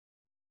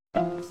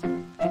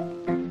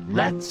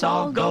Let's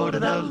all go to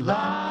the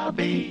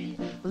lobby.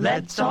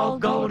 Let's all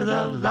go to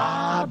the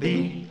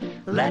lobby.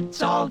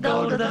 Let's all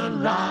go to the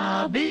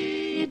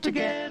lobby to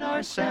get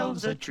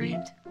ourselves a treat.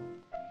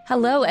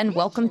 Hello and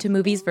welcome to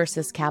Movies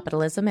vs.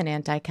 Capitalism, an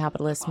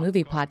anti-capitalist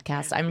movie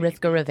podcast. I'm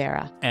Rivka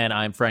Rivera. And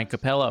I'm Frank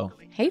Capello.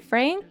 Hey,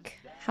 Frank.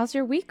 How's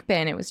your week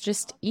been? It was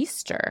just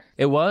Easter.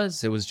 It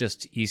was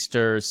just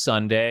Easter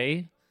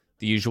Sunday,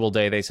 the usual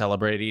day they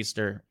celebrate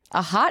Easter.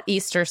 A hot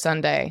Easter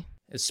Sunday.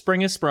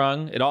 Spring has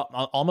sprung. It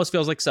almost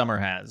feels like summer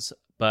has.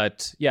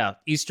 But yeah,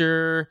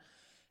 Easter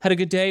had a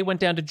good day.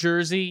 Went down to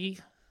Jersey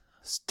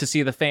to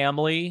see the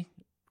family.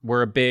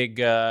 We're a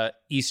big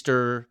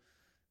Easter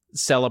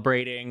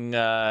celebrating,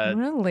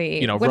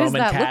 really? What Roman does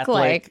that Catholic look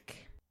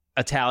like?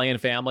 Italian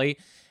family.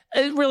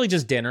 Really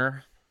just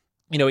dinner.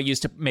 It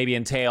used to maybe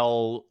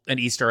entail an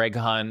Easter egg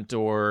hunt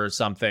or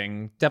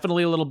something.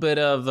 Definitely a little bit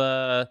of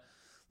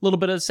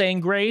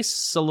saying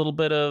grace, a little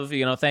bit of,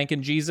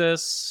 thanking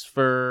Jesus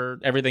for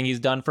everything he's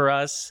done for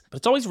us. But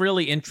it's always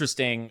really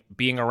interesting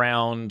being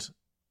around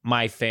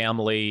my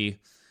family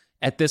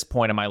at this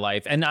point in my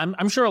life. And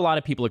I'm sure a lot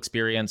of people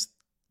experience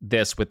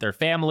this with their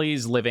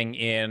families living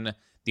in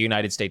the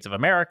United States of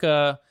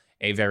America,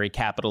 a very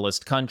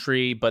capitalist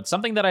country. But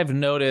something that I've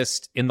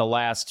noticed in the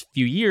last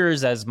few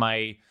years as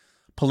my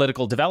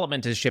political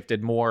development has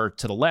shifted more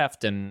to the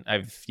left, and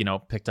I've,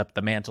 picked up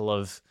the mantle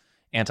of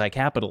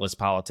anti-capitalist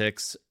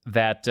politics,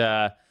 that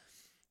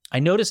I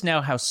notice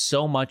now how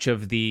so much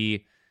of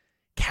the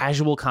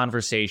casual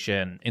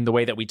conversation in the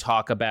way that we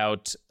talk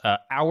about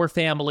our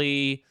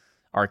family,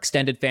 our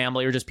extended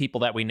family, or just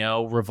people that we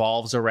know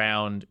revolves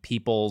around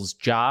people's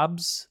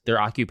jobs,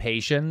 their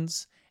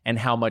occupations, and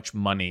how much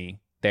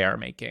money they are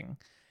making.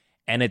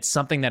 And it's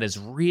something that is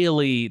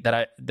really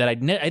I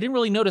didn't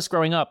really notice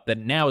growing up, that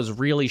now is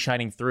really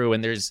shining through.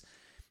 And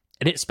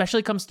it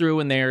especially comes through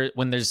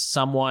when there's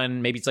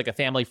someone, maybe it's like a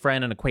family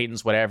friend, an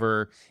acquaintance,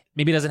 whatever,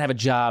 maybe doesn't have a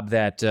job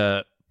that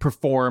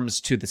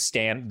performs to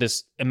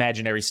this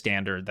imaginary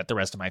standard that the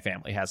rest of my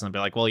family has. And they'll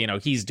be like, well,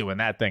 he's doing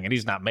that thing and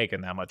he's not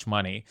making that much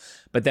money.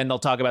 But then they'll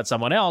talk about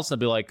someone else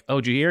and they'll be like,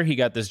 oh, did you hear he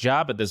got this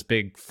job at this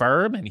big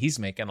firm and he's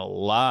making a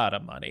lot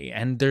of money?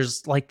 And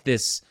there's like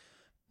this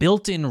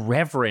built-in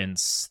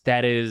reverence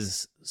that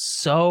is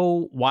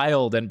so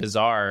wild and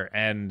bizarre.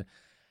 And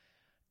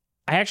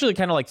I actually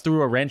kind of like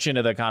threw a wrench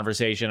into the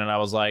conversation, and I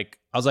was like,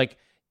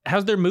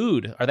 how's their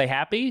mood? Are they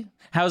happy?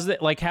 How's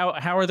that? Like, how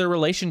are their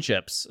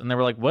relationships? And they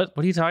were like, what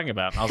are you talking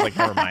about? And I was like,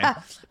 never mind.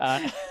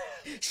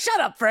 Shut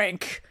up,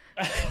 Frank.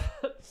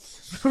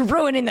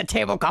 Ruining the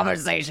table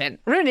conversation.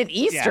 Ruining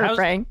Easter,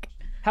 Frank.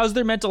 How's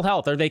their mental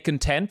health? Are they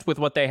content with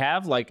what they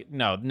have? Like,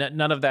 no,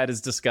 none of that is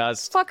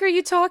discussed. What the fuck are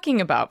you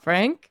talking about,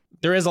 Frank?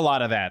 There is a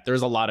lot of that.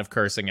 There's a lot of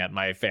cursing at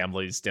my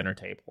family's dinner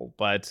table.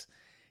 But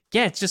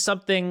yeah, it's just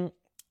something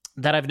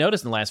that I've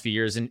noticed in the last few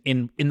years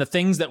in the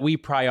things that we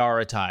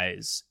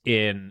prioritize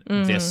in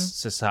this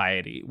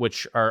society,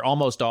 which are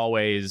almost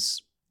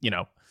always,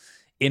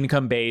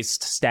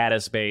 income-based,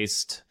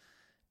 status-based,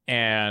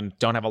 and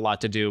don't have a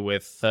lot to do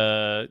with,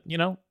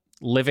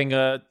 living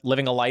a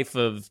life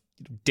of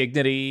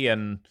dignity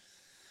and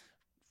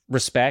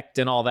respect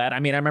and all that. I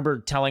mean, I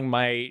remember telling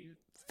my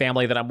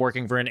family that I'm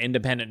working for an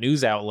independent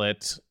news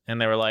outlet, and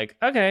they were like,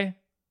 okay,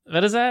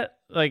 what is that?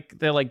 Like,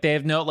 they're like, they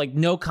have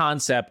no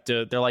concept.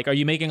 They're like, are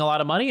you making a lot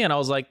of money? And I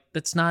was like,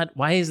 that's not,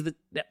 why is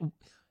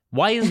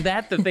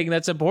that the thing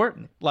that's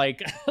important?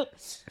 Like,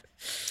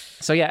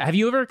 so yeah, have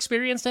you ever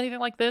experienced anything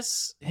like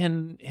this?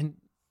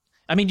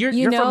 I mean,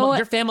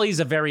 your family is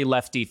a very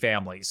lefty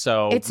family,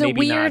 so it's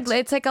maybe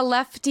it's like a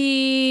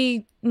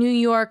lefty New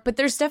York, but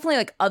there's definitely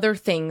like other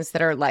things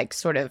that are like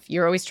sort of,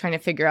 you're always trying to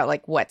figure out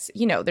like what's,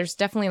 there's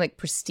definitely like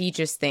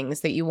prestigious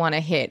things that you want to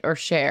hit or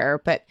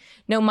share. But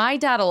no, my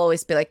dad will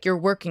always be like, you're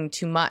working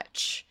too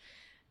much.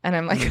 And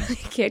I'm like,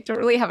 I don't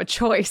really have a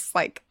choice.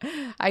 Like,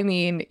 I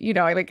mean,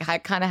 I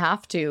kind of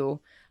have to,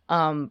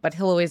 but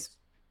he'll always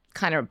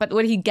but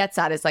what he gets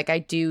at is like, I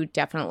do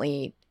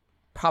definitely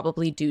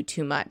probably do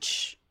too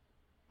much.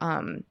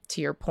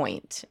 To your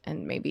point,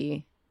 and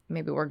maybe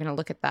we're gonna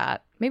look at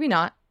that. Maybe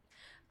not.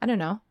 I don't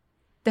know.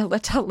 They'll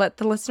let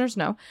the listeners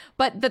know.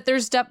 But that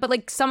there's but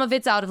like some of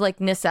it's out of like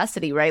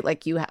necessity, right?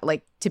 Like you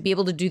like to be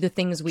able to do the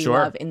things we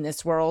love in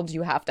this world,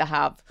 you have to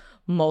have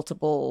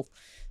multiple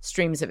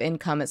streams of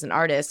income as an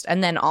artist,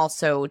 and then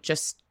also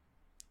just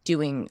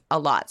doing a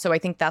lot. So I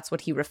think that's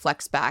what he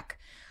reflects back.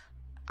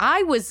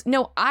 I was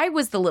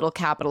the little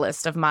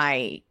capitalist of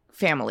my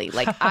family.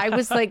 Like I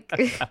was like,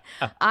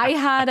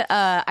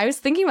 I was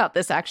thinking about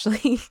this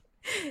actually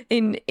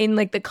in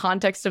like the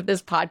context of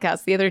this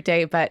podcast the other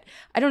day, but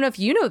I don't know if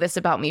you know this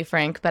about me,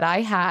 Frank, but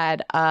I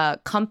had a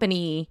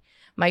company,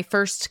 my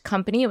first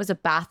company. It was a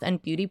bath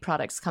and beauty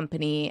products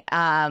company.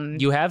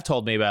 You have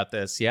told me about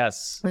this.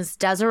 Yes. It was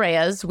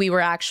Desiree's. We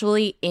were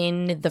actually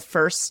in the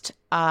first,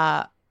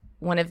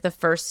 one of the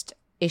first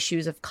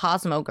issues of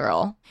Cosmo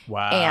Girl.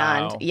 Wow.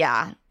 And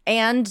yeah,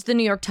 and the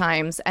New York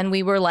Times. And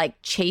we were like,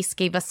 Chase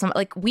gave us some,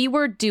 like, we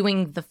were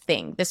doing the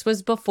thing. This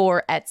was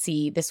before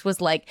Etsy. This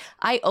was like,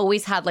 I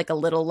always had like a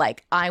little,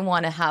 like, I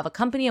want to have a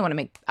company. I want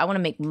to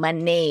make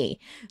money.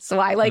 So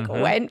I like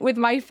went with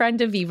my friend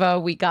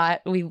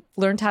Aviva. We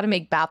learned how to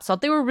make bath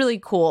salt. They were really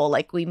cool.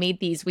 Like we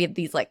had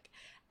these like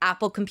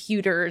Apple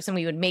computers, and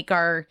we would make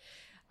our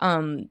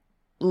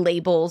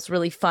labels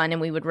really fun, and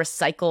we would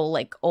recycle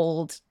like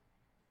old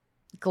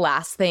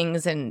glass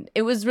things, and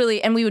it was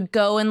really, and we would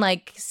go and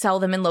like sell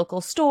them in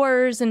local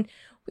stores, and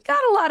we got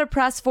a lot of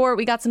press for it.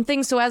 We got some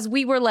things. So as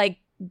we were like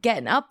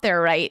getting up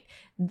there, right,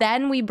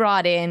 then we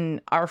brought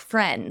in our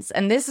friends,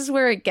 and this is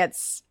where it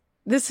gets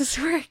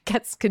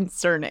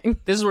concerning.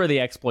 This is where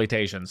the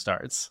exploitation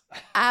starts.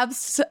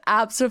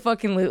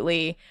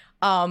 Absolutely.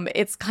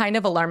 It's kind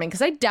of alarming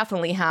because I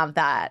definitely have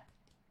that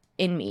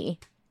in me.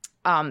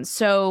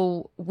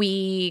 So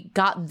we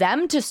got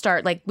them to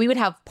start, like, we would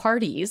have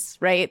parties,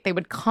 right? They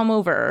would come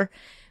over,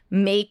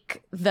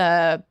 make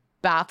the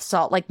bath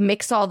salt, like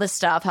mix all this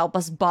stuff, help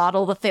us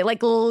bottle the thing,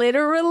 like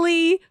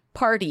literally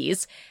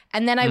parties.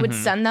 And then I would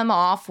send them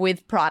off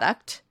with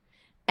product,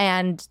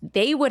 and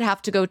they would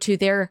have to go to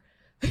their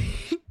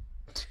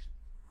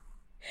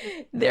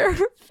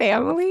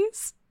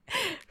families,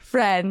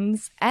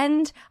 friends,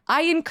 and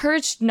I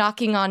encouraged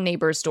knocking on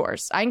neighbors'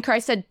 doors. I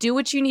said, do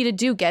what you need to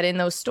do, get in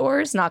those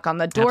stores, knock on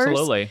the doors.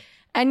 Absolutely.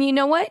 And you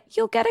know what?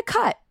 You'll get a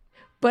cut.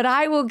 But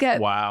I will get...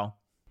 Wow.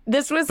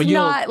 This was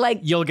not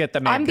like... You'll get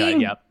the man cut,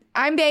 yep.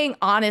 I'm being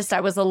honest.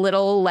 I was a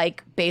little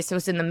like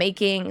Bezos in the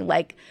making,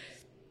 like,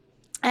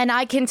 and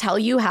I can tell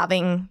you,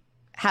 having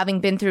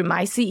been through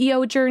my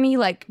CEO journey,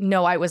 like,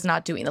 no, I was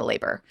not doing the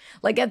labor.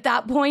 Like at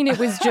that point, it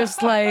was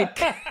just like...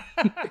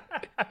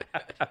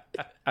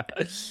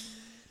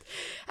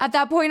 At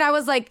that point, I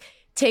was like,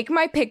 take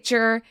my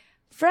picture,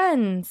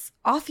 friends,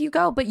 off you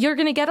go. But you're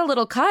going to get a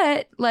little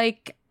cut.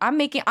 Like, I'm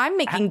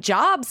making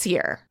jobs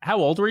here. How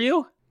old were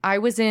you? I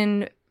was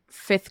in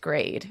 5th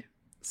grade.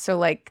 So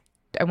like,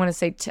 I want to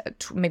say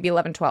maybe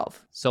 11,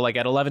 12. So like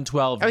at 11,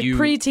 12, you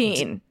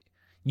preteen.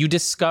 You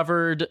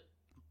discovered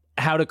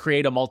how to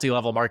create a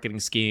multi-level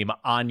marketing scheme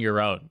on your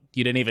own.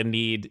 You didn't even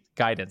need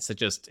guidance. It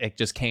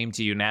just came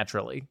to you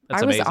naturally.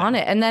 That's amazing. I was on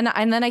it. And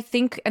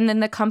then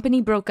the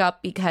company broke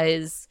up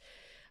because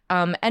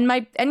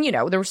and you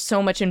know, there was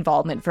so much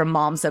involvement from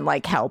moms and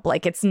like help.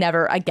 Like it's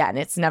never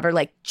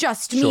like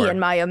just me and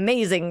my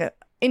amazing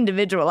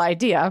individual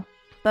idea.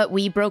 But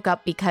we broke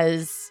up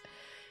because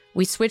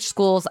we switched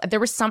schools.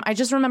 I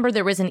just remember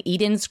there was an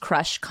Eden's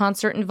Crush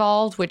concert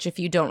involved, which if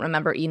you don't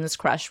remember, Eden's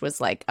Crush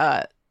was like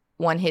a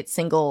one-hit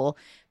single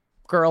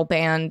girl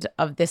band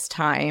of this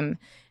time.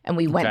 And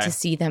we went to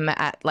see them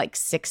at like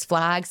Six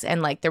Flags,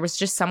 and like there was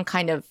just some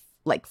kind of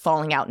like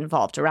falling out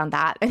involved around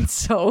that. And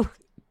so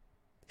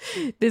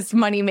this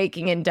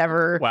money-making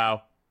endeavor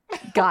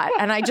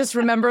and I just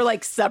remember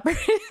like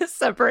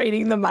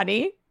separating the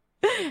money,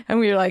 and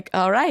we were like,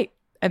 all right.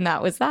 And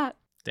that was that.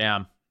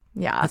 Damn.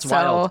 Yeah. That's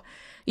wild.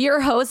 Your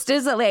host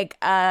is like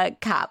a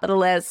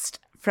capitalist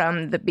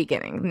from the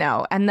beginning.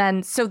 No. And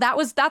then, so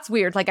that's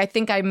weird. Like, I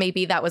think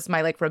that was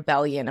my like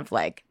rebellion of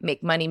like,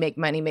 make money, like,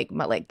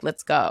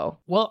 let's go.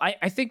 Well,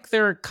 I think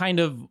they're kind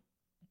of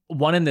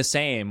one and the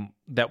same,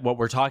 that what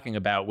we're talking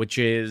about, which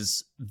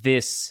is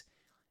this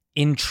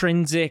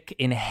intrinsic,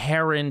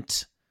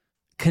 inherent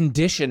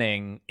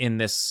conditioning in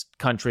this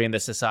country, in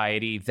this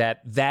society,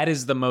 that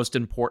is the most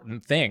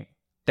important thing,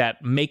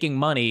 that making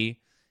money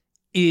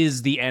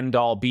is the end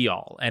all be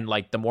all. And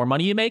like the more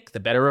money you make, the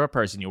better of a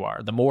person you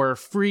are, the more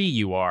free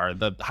you are,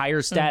 the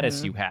higher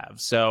status you have.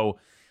 So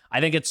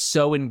I think it's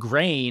so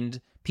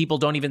ingrained, people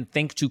don't even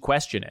think to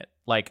question it.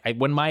 Like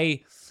when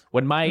my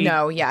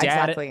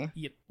dad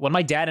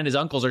and his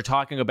uncles are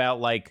talking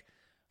about like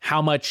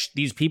how much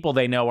these people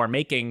they know are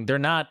making, they're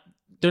not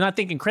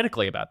thinking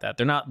critically about that.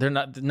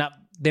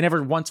 They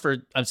never once for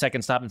a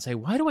second stop and say,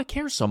 why do I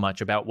care so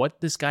much about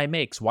what this guy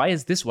makes? Why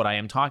is this what I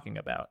am talking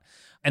about?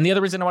 And the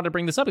other reason I wanted to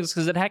bring this up is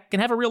because it can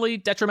have a really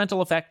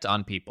detrimental effect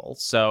on people.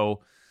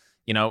 So,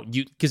 you know,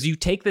 because you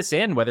take this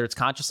in, whether it's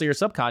consciously or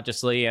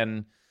subconsciously,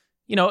 and,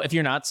 you know, if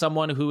you're not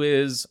someone who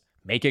is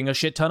making a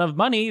shit ton of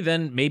money,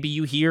 then maybe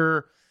you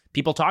hear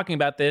people talking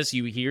about this,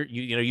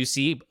 you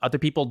see other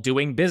people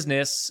doing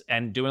business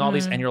and doing all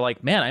these, and you're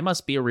like, man, I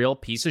must be a real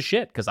piece of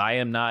shit because I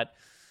am not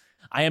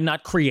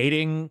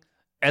creating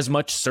as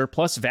much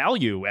surplus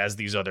value as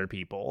these other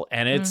people.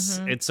 And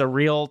it's a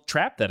real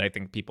trap that I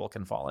think people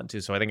can fall into.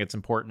 So I think it's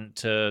important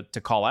to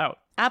call out.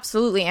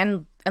 Absolutely.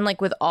 And like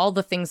with all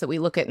the things that we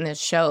look at in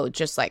this show,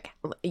 just like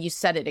you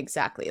said it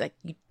exactly, like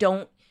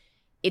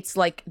it's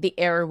like the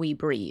air we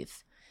breathe.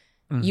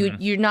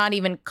 You're not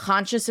even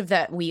conscious of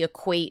that. We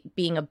equate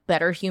being a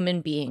better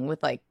human being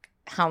with like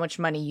how much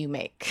money you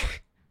make.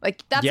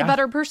 Like, that's a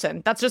better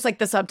person. That's just like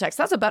the subtext.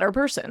 That's a better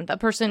person. That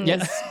person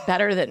is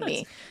better than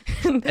me.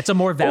 It's a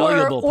more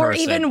valuable person. Or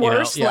even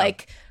worse,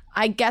 like,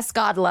 I guess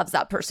God loves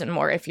that person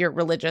more if you're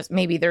religious.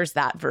 Maybe there's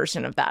that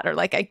version of that. Or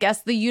like, I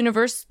guess the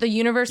universe,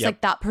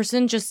 like that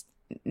person just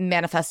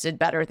manifested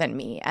better than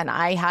me. And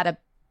I had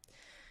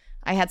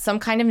I had some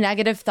kind of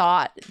negative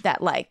thought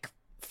that like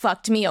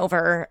fucked me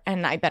over,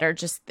 and I better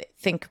just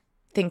think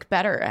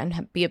better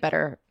and be a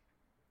better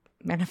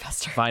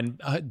manifester. Find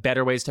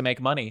better ways to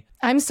make money.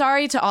 I'm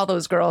sorry to all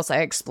those girls I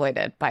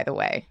exploited, by the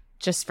way,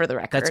 just for the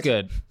record. That's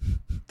good.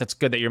 That's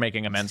good that you're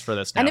making amends for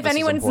this now. And if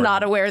anyone's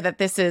not aware that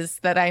this is,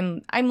 that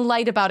I'm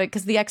light about it,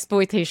 because the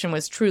exploitation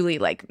was truly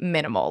like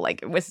minimal.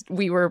 Like it was,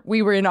 we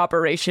were in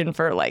operation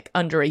for like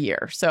under a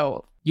year.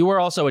 So you were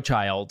also a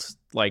child.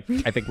 Like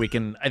I think we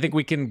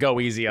can go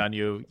easy on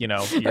you. You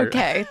know.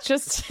 Okay,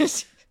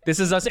 just. This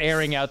is us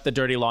airing out the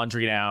dirty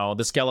laundry now.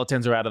 The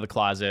skeletons are out of the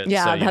closet.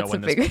 Yeah, so, that's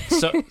when a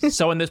big...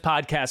 so when this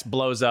podcast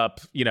blows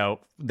up, you know,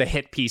 the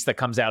hit piece that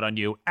comes out on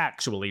you,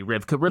 actually,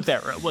 Rivka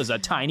Rivera was a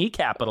tiny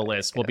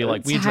capitalist. We'll be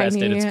like, we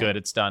addressed it. It's good.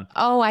 It's done.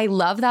 Oh, I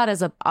love that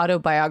as an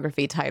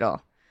autobiography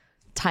title.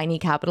 Tiny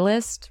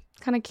capitalist.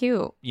 Kind of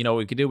cute. You know what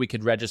we could do? We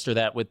could register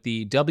that with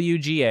the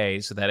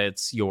WGA so that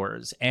it's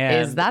yours. And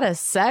is that a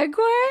segue?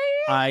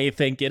 I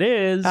think it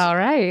is. All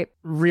right.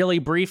 Really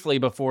briefly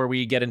before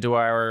we get into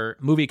our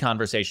movie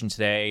conversation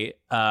today,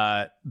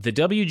 the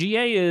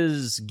WGA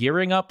is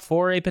gearing up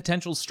for a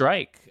potential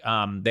strike.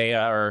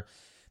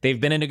 They've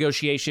been in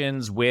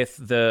negotiations with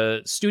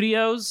the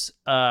studios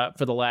for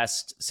the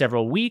last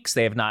several weeks.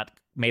 They have not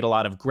made a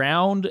lot of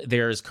ground.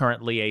 There's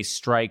currently a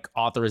strike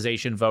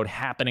authorization vote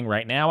happening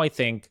right now. I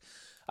think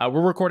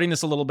we're recording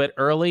this a little bit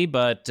early,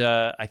 but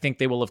I think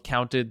they will have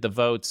counted the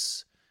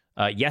votes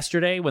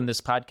yesterday when this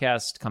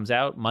podcast comes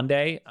out,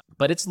 Monday.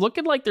 But it's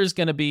looking like there's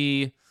going to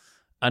be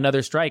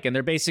another strike. And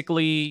they're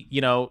basically, you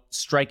know,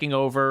 striking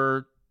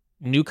over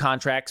new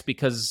contracts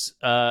because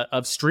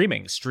of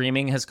streaming.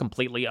 Streaming has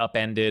completely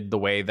upended the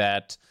way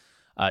that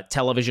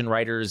television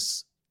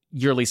writers'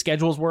 yearly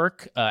schedules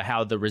work,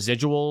 how the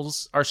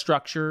residuals are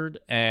structured.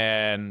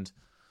 And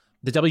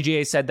the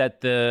WGA said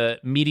that the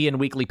median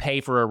weekly pay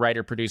for a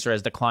writer-producer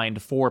has declined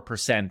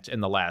 4% in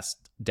the last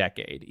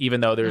decade, even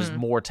though there's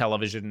more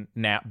television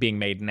now being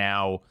made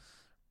now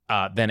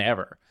than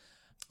ever.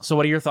 So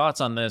what are your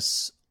thoughts on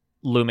this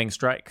looming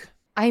strike?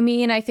 I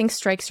mean, I think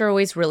strikes are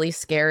always really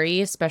scary,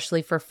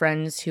 especially for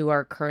friends who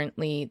are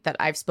currently, that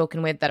I've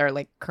spoken with, that are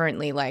like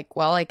currently like,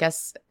 well, I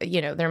guess,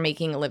 you know, they're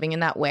making a living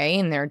in that way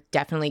and they're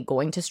definitely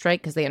going to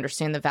strike because they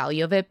understand the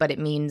value of it. But it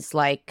means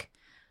like,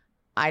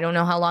 I don't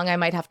know how long I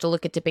might have to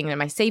look at dipping into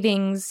my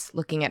savings,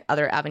 looking at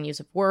other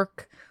avenues of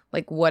work.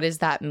 Like, what does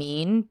that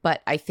mean?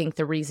 But I think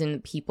the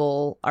reason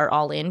people are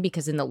all in,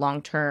 because in the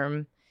long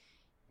term,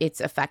 it's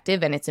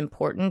effective and it's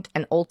important.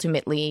 And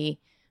ultimately,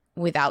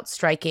 without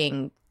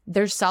striking,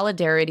 there's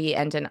solidarity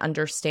and an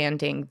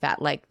understanding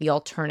that, like, the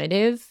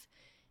alternative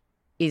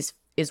is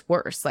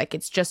worse. Like,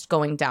 it's just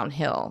going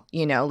downhill,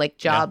 you know, like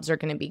jobs are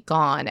going to be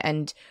gone.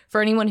 And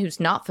for anyone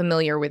who's not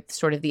familiar with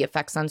sort of the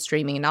effects on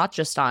streaming, not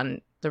just on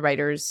the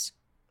writers,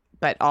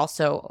 but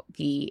also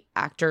the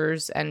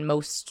actors and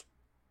most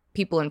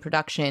people in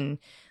production,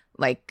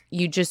 like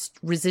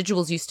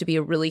residuals used to be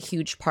a really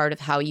huge part of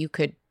how you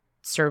could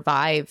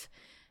survive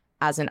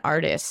as an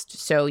artist.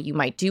 So you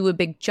might do a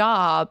big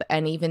job,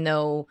 and even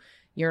though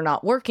you're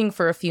not working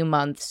for a few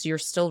months, you're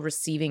still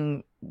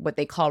receiving what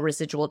they call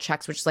residual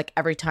checks, which is like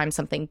every time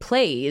something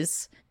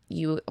plays,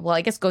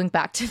 I guess going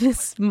back to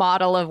this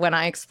model of when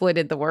I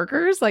exploited the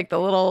workers, like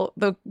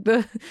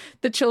the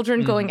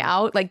children going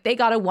out, like they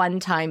got a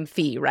one-time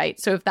fee, right?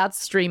 So if that's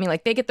streaming,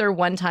 like they get their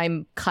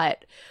one-time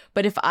cut.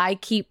 But if I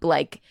keep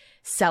like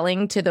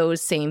selling to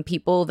those same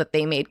people that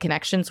they made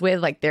connections with,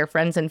 like their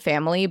friends and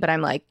family, but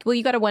I'm like, well,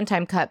 you got a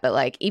one-time cut, but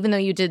like even though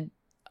you did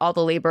all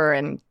the labor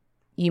and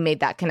you made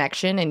that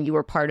connection and you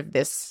were part of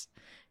this,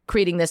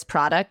 creating this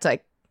product,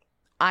 like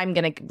I'm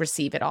going to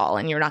receive it all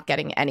and you're not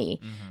getting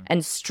any.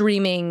 And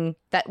streaming,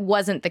 that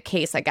wasn't the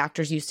case. Like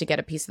actors used to get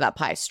a piece of that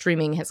pie.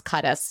 Streaming has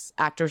cut us,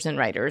 actors and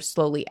writers,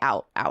 slowly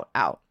out.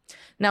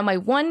 Now, my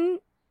one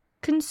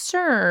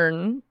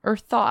concern or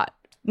thought,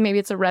 maybe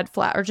it's a red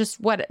flag or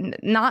just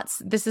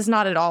this is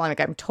not at all.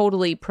 I'm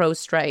totally pro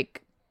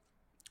strike,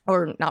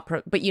 or not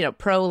pro, but you know,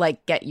 pro,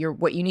 like get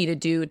what you need to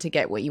do to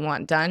get what you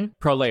want done.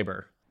 Pro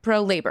labor.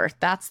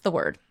 That's the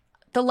word.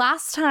 The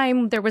last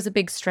time there was a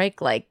big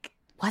strike, like,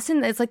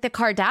 it's like the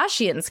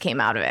Kardashians came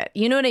out of it.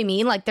 You know what I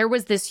mean? Like there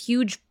was this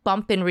huge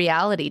bump in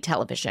reality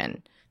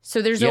television.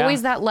 So there's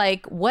always that,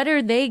 like, what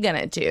are they going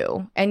to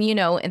do? And, you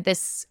know,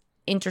 this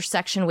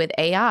intersection with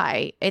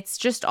AI, it's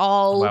just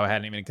all... Wow, I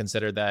hadn't even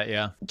considered that,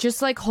 yeah.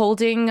 Just like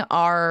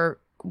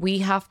we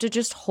have to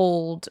just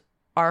hold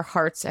our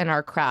hearts and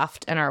our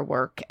craft and our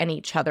work and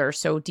each other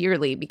so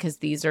dearly, because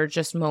these are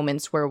just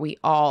moments where we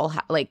all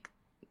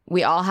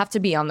have to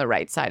be on the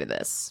right side of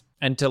this.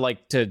 And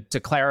to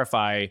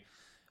clarify,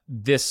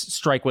 this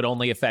strike would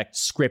only affect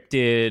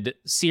scripted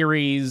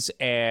series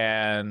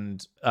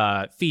and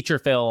feature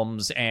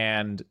films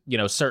and, you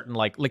know, certain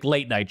like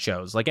late night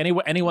shows, like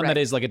anyone that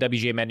is like a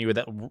WGA menu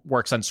that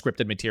works on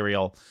scripted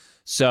material.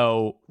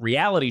 So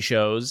reality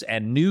shows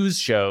and news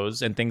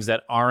shows and things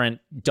that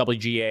aren't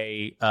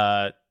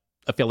WGA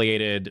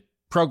affiliated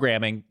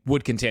programming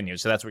would continue.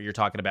 So that's what you're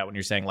talking about when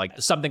you're saying like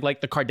something like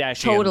the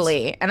Kardashians.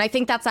 Totally. And I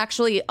think that's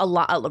actually a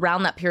lot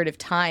around that period of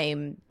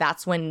time.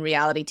 That's when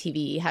reality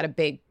TV had a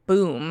big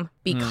boom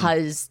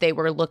because they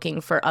were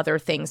looking for other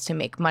things to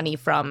make money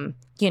from,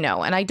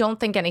 and I don't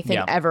think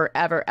anything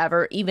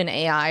ever, even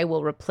AI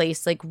will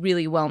replace like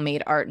really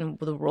well-made art and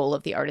the role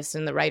of the artists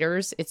and the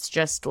writers. It's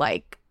just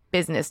like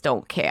business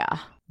don't care.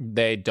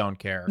 They don't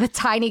care. The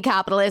tiny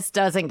capitalist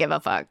doesn't give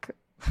a fuck.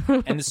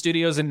 And the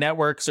studios and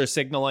networks are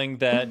signaling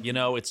that,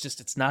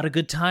 it's not a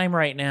good time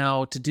right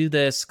now to do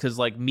this because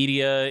like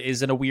media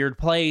is in a weird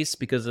place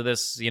because of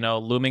this,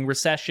 looming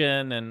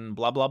recession and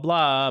blah, blah,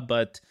 blah.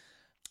 But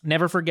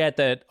never forget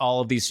that all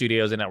of these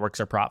studios and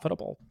networks are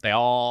profitable. They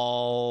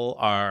all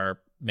are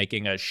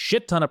making a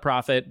shit ton of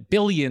profit,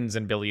 billions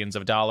and billions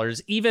of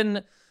dollars.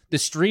 Even the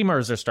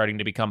streamers are starting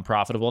to become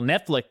profitable.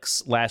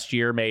 Netflix last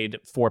year made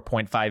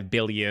 $4.5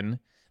 billion.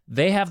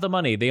 They have the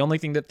money. The only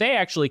thing that they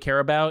actually care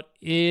about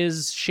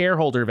is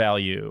shareholder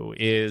value,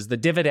 is the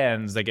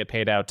dividends that get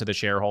paid out to the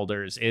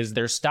shareholders, is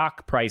their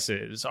stock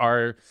prices,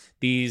 are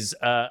these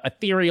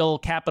ethereal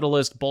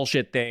capitalist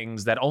bullshit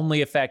things that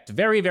only affect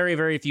very, very,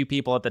 very few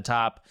people at the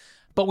top.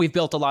 But we've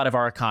built a lot of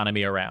our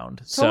economy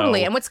around.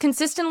 Totally. And what's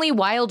consistently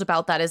wild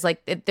about that is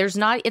like it's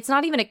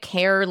not even a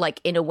care like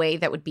in a way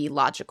that would be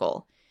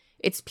logical.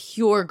 It's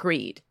pure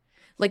greed.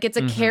 Like it's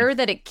a care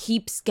that it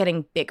keeps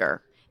getting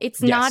bigger.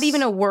 It's not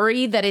even a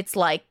worry that it's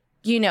like,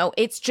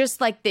 it's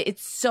just like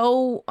it's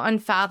so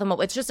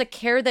unfathomable. It's just a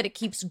care that it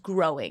keeps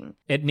growing.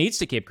 It needs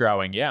to keep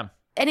growing, yeah.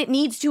 And it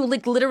needs to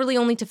like literally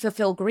only to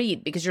fulfill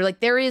greed because you're like,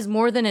 there is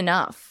more than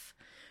enough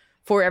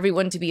for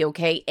everyone to be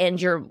okay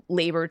and your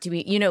labor to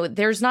be,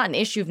 there's not an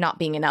issue of not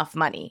being enough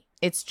money.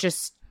 It's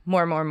just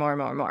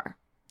more.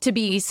 To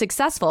be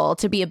successful,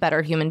 to be a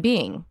better human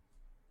being.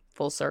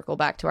 Full circle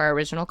back to our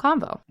original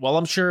convo. Well,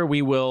 I'm sure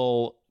we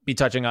will be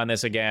touching on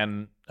this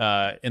again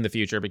in the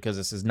future because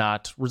this is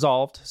not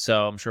resolved.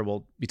 So I'm sure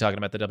we'll be talking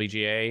about the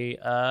WGA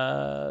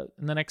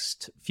in the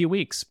next few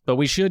weeks. But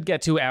we should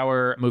get to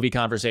our movie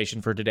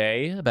conversation for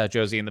today about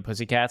Josie and the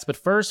Pussycats. But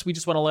first, we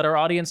just want to let our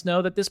audience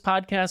know that this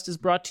podcast is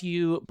brought to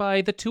you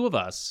by the two of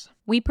us.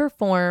 We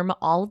perform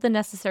all of the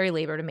necessary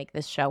labor to make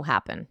this show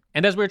happen.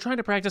 And as we're trying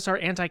to practice our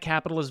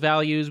anti-capitalist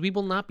values, we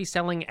will not be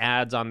selling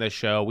ads on this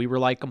show. We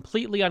rely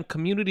completely on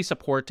community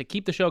support to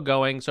keep the show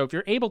going. So if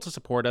you're able to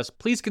support us,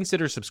 please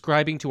consider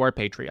subscribing to our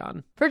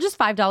Patreon. For just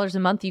 $5 a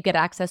month, you get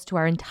access to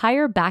our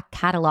entire back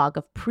catalog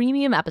of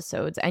premium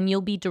episodes, and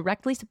you'll be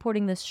directly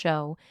supporting this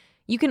show.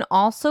 You can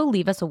also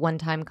leave us a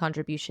one-time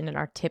contribution in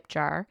our tip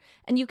jar,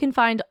 and you can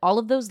find all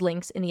of those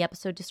links in the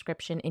episode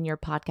description in your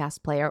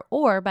podcast player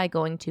or by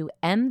going to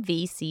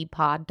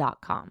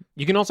mvcpod.com.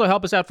 You can also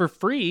help us out for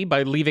free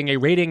by leaving a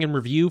rating and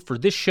review for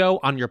this show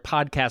on your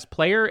podcast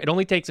player. It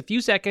only takes a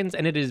few seconds,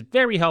 and it is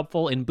very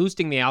helpful in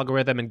boosting the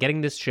algorithm and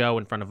getting this show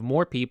in front of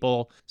more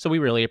people, so we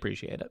really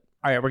appreciate it.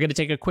 All right, we're going to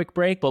take a quick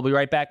break. We'll be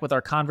right back with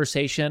our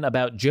conversation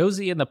about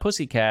Josie and the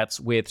Pussycats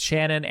with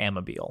Shannon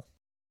Amabile.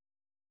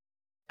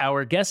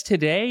 Our guest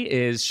today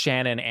is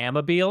Shannon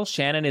Amabile.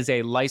 Shannon is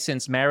a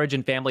licensed marriage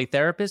and family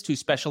therapist who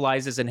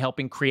specializes in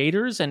helping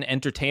creators and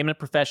entertainment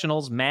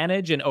professionals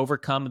manage and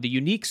overcome the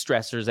unique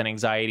stressors and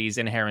anxieties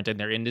inherent in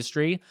their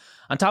industry.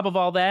 On top of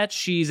all that,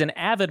 she's an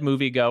avid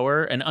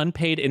moviegoer, an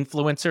unpaid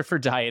influencer for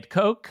Diet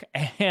Coke,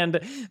 and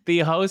the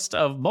host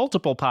of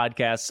multiple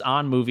podcasts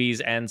on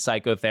movies and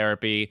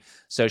psychotherapy.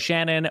 So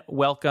Shannon,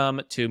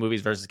 welcome to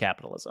Movies versus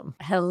Capitalism.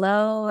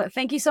 Hello.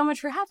 Thank you so much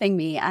for having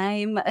me.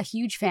 I'm a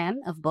huge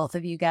fan of both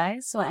of you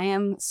guys, so I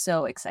am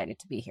so excited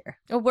to be here.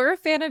 Well, we're a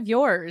fan of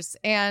yours,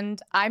 and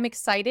I'm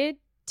excited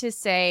to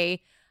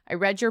say I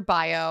read your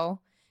bio,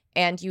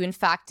 and you in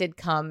fact did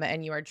come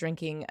and you are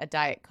drinking a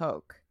Diet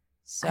Coke.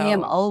 So. I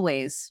am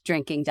always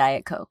drinking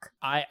Diet Coke.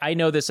 I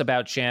know this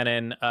about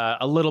Shannon.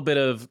 A little bit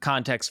of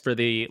context for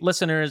the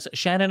listeners.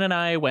 Shannon and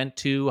I went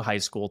to high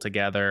school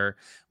together.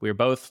 We were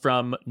both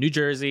from New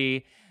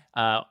Jersey.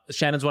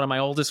 Shannon's one of my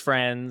oldest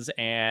friends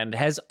and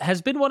has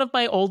been one of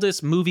my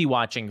oldest movie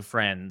watching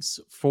friends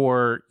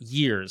for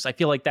years. I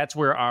feel like that's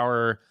where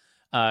our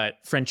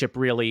friendship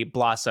really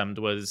blossomed,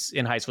 was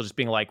in high school, just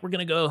being like, we're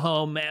gonna go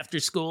home after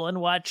school and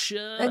watch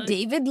a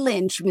David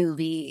Lynch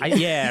movie.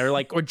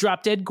 or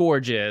Drop Dead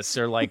Gorgeous,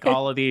 or like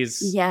all of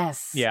these.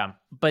 Yes. Yeah.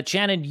 But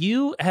Shannon,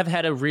 you have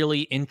had a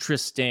really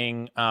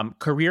interesting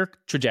career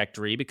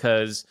trajectory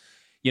because,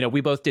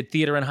 we both did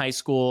theater in high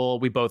school.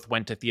 We both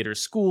went to theater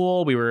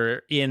school. We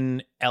were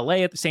in LA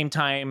at the same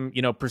time,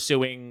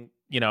 pursuing,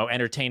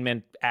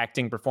 entertainment,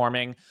 acting,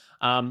 performing.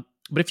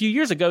 But a few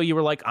years ago, you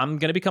were like, I'm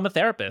going to become a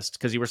therapist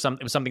because it was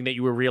something that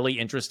you were really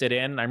interested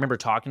in. I remember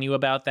talking to you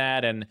about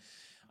that. And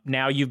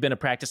now you've been a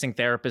practicing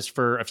therapist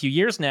for a few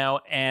years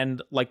now.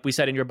 And like we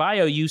said in your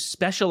bio, you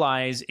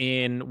specialize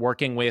in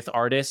working with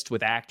artists,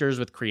 with actors,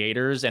 with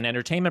creators and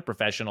entertainment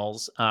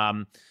professionals,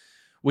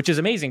 which is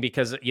amazing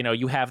because,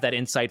 you have that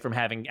insight from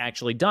having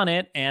actually done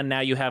it. And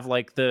now you have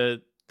like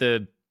the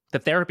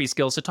therapy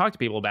skills to talk to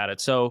people about it.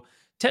 So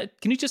can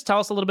you just tell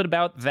us a little bit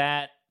about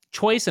that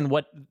choice and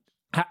what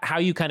how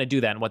you kind of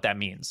do that and what that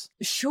means.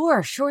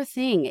 Sure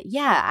thing.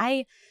 Yeah,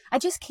 I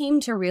just came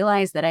to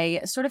realize that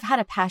I sort of had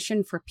a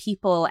passion for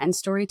people and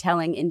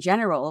storytelling in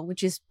general,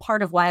 which is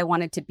part of why I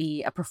wanted to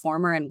be a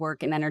performer and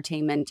work in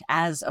entertainment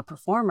as a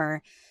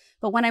performer.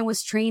 But when I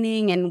was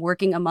training and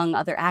working among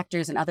other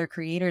actors and other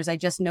creators, I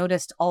just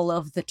noticed all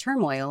of the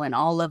turmoil and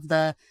all of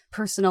the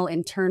personal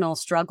internal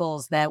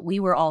struggles that we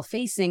were all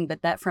facing,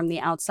 but that from the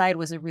outside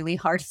was a really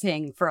hard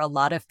thing for a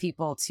lot of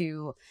people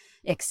to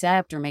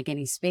accept or make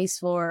any space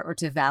for or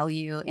to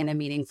value in a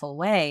meaningful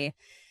way.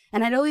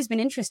 And I'd always been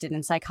interested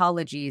in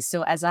psychology.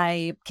 So as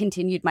I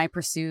continued my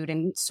pursuit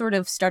and sort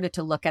of started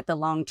to look at the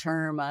long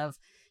term of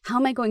how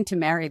am I going to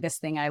marry this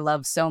thing I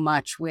love so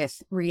much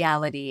with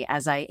reality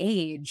as I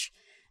age?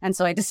 And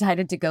so I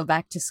decided to go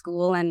back to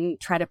school and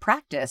try to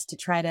practice, to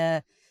try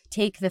to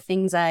take the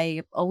things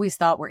I always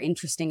thought were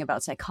interesting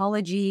about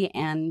psychology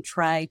and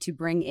try to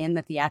bring in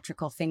the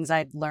theatrical things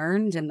I'd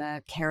learned and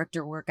the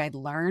character work I'd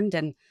learned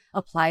and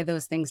apply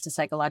those things to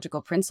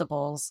psychological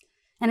principles.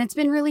 And it's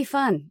been really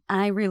fun.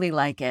 I really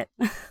like it.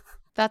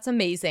 That's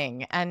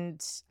amazing. And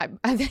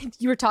I think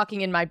you were talking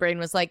in my brain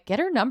was like, get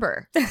her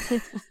number.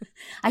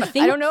 I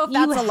think I don't know if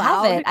that's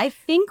allowed. I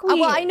think we...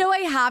 Well, I know I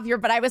have your,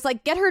 but I was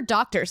like, get her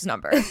doctor's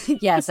number.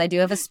 Yes, I do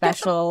have a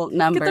special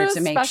number to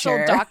make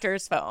sure. Special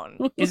doctor's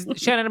phone.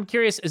 Shannon, I'm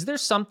curious, is there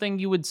something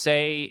you would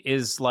say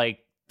is like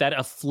that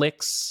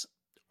afflicts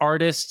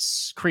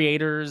artists,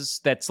 creators,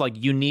 that's like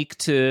unique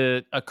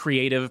to a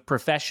creative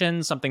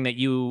profession, something that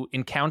you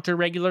encounter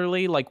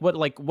regularly? Like what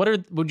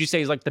would you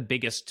say is like the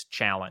biggest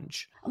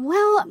challenge?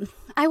 Well,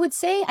 I would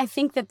say I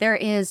think that there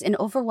is an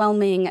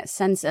overwhelming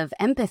sense of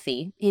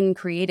empathy in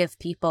creative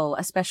people,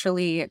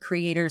 especially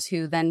creators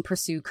who then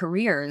pursue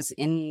careers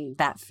in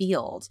that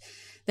field.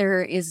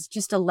 There is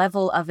just a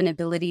level of an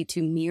ability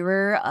to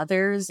mirror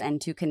others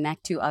and to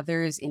connect to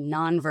others in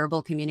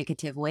nonverbal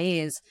communicative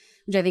ways,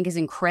 which I think is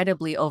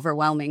incredibly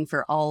overwhelming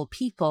for all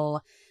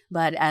people.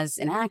 But as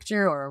an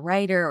actor or a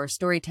writer or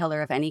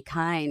storyteller of any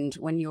kind,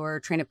 when you're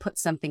trying to put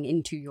something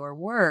into your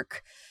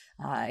work,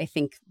 I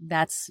think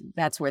that's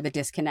where the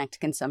disconnect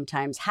can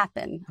sometimes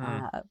happen.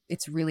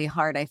 It's really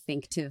hard, I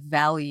think, to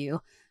value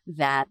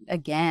that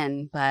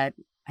again. But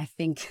I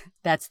think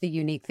that's the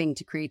unique thing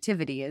to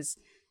creativity is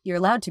you're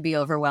allowed to be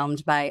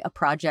overwhelmed by a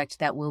project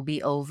that will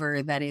be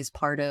over that is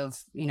part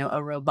of,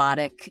 a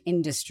robotic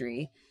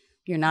industry.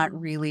 You're not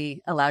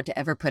really allowed to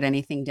ever put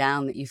anything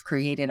down that you've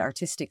created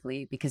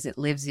artistically because it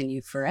lives in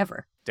you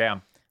forever.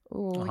 Damn.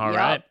 Ooh, All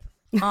right.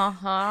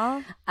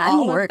 Uh-huh.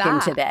 I'm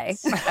working today.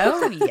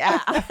 Oh,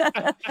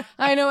 yeah.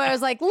 I know. I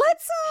was like,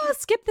 let's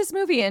skip this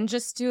movie and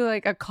just do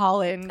like a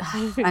call-in.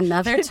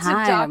 Another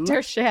time. To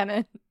Dr.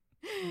 Shannon.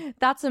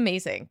 That's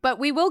amazing. But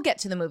we will get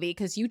to the movie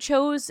because you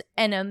chose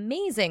an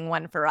amazing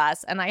one for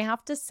us. And I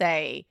have to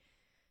say,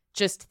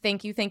 just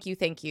thank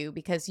you,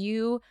 because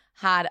you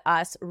had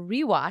us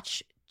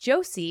rewatch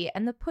Josie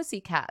and the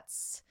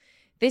Pussycats.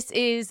 This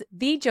is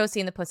The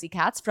Josie and the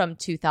Pussycats from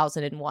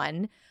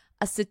 2001,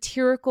 a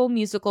satirical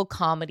musical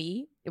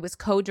comedy. It was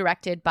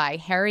co-directed by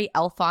Harry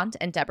Elfont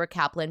and Deborah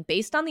Kaplan,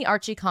 based on the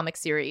Archie comic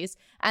series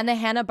and the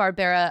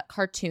Hanna-Barbera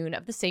cartoon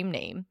of the same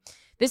name.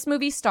 This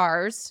movie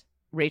stars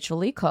Rachel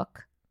Lee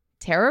Cook,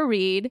 Tara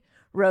Reid,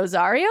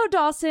 Rosario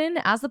Dawson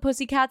as the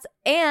Pussycats,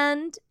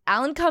 and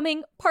Alan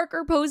Cumming,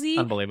 Parker Posey,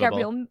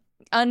 Unbelievable.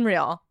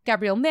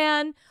 Gabrielle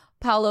Mann,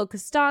 Paolo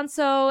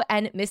Costanzo,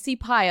 and Missy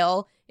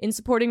Pyle in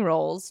supporting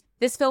roles.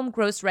 This film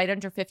grossed right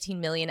under $15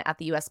 million at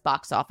the U.S.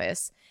 box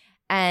office,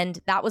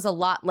 and that was a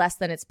lot less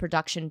than its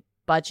production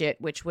budget,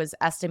 which was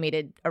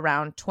estimated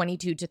around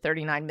 22 to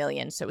 39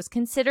 million. So it was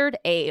considered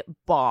a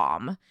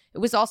bomb. It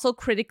was also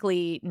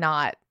critically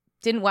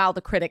didn't wow the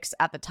critics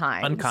at the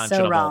time.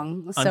 Unconscionable. So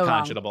wrong.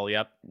 Unconscionable,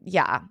 yep.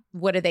 Yeah.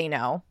 What do they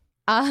know?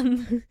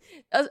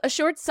 A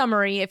short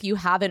summary, if you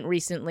haven't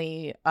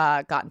recently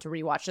gotten to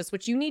rewatch this,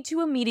 which you need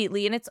to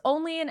immediately, and it's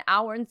only an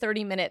hour and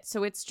 30 minutes,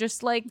 so it's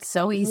just like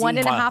so easy.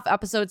 1.5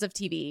 episodes of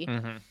TV.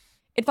 Mm-hmm.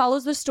 It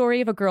follows the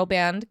story of a girl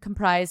band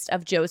comprised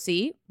of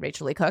Josie,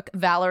 Rachel Lee Cook,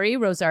 Valerie,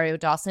 Rosario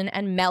Dawson,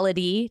 and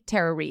Melody,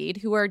 Tara Reid,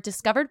 who are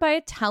discovered by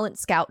a talent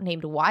scout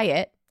named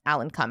Wyatt,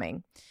 Alan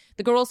Cumming.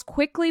 The girls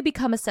quickly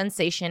become a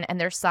sensation, and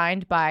they're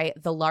signed by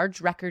the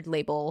large record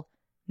label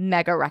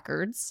Mega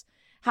Records.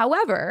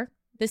 However,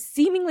 the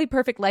seemingly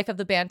perfect life of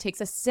the band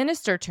takes a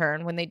sinister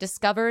turn when they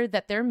discover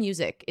that their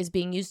music is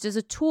being used as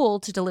a tool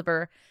to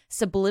deliver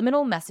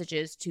subliminal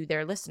messages to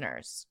their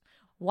listeners.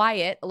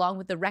 Wyatt, along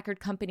with the record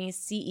company's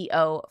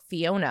CEO,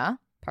 Fiona,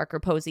 Parker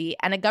Posey,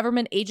 and a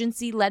government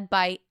agency led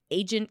by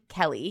Agent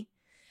Kelly,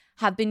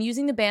 have been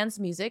using the band's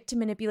music to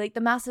manipulate the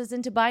masses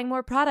into buying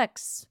more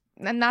products.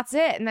 And that's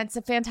it. And that's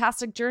a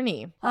fantastic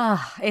journey.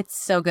 It's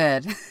so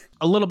good.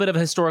 A little bit of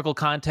historical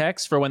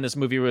context for when this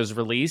movie was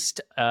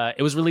released.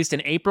 It was released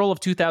in April of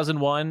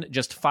 2001,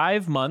 just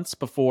 5 months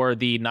before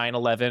the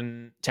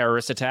 9/11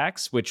 terrorist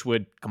attacks, which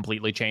would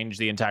completely change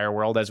the entire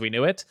world as we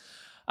knew it.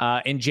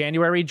 In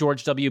January,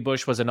 George W.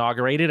 Bush was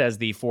inaugurated as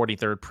the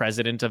 43rd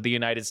president of the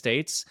United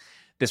States.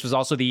 This was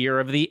also the year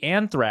of the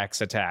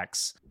anthrax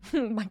attacks.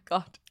 Oh my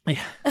God.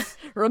 Yeah.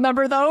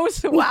 Remember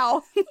those?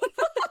 Wow.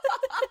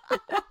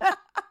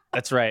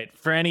 That's right.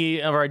 For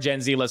any of our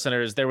Gen Z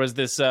listeners, there was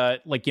this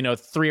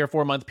 3 or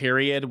 4 month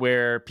period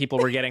where people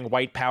were getting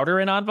white powder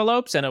in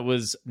envelopes, and it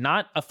was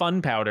not a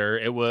fun powder.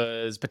 It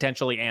was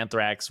potentially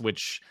anthrax,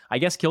 which I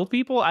guess killed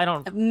people. I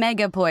don't.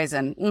 Mega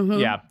poison. Mm-hmm.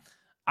 Yeah.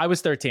 I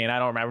was 13.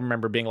 I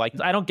remember being like,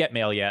 I don't get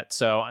mail yet,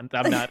 so I'm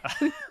not.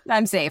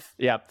 I'm safe.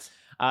 Yeah.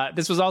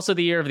 This was also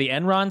the year of the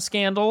Enron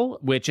scandal,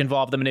 which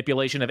involved the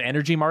manipulation of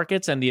energy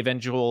markets and the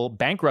eventual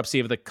bankruptcy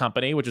of the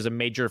company, which was a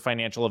major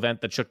financial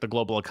event that shook the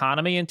global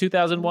economy in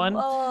 2001.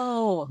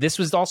 Whoa. This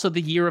was also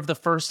the year of the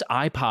first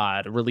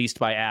iPod released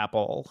by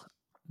Apple.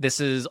 This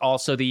is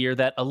also the year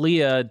that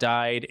Aaliyah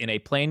died in a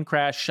plane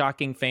crash,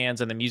 shocking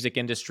fans in the music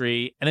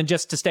industry. And then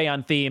just to stay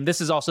on theme, this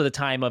is also the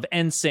time of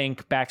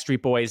NSYNC,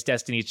 Backstreet Boys,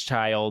 Destiny's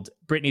Child,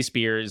 Britney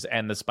Spears,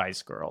 and the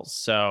Spice Girls.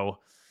 So,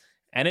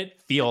 and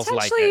it feels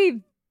like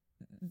it.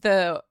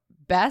 The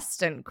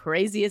best and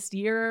craziest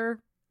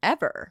year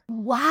ever.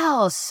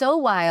 Wow, so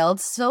wild,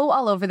 so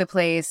all over the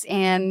place,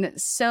 and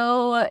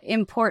so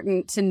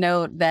important to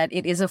note that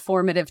it is a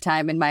formative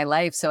time in my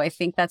life. So I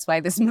think that's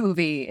why this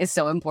movie is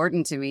so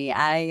important to me.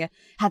 I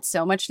had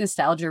so much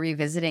nostalgia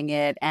revisiting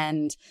it,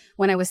 and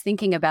when I was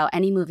thinking about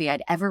any movie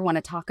I'd ever want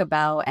to talk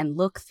about and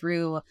look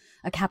through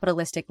a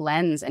capitalistic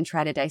lens and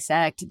try to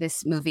dissect,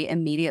 this movie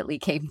immediately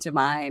came to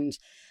mind.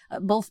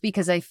 Both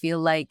because I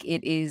feel like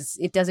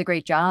it does a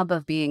great job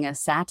of being a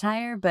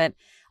satire, but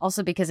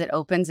also because it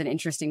opens an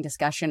interesting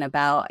discussion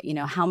about,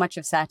 how much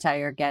of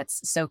satire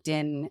gets soaked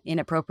in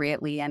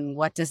inappropriately and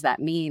what does that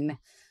mean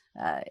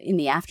in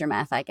the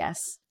aftermath, I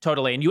guess.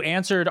 Totally. And you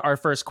answered our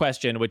first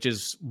question, which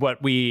is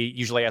what we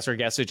usually ask our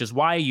guests, which is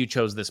why you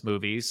chose this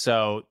movie.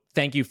 So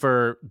thank you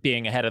for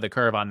being ahead of the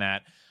curve on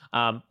that.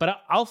 But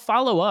I'll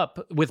follow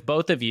up with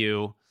both of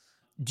you.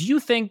 Do you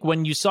think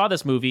when you saw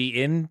this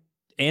movie in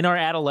our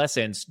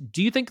adolescence,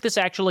 do you think this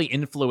actually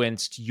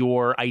influenced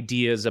your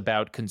ideas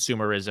about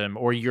consumerism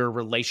or your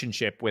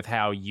relationship with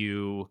how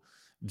you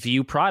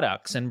view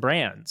products and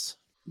brands?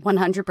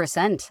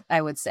 100%,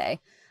 I would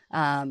say.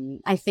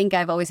 I think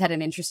I've always had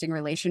an interesting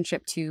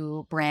relationship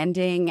to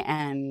branding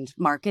and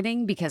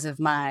marketing because of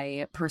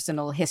my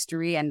personal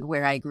history and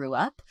where I grew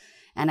up.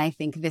 And I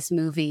think this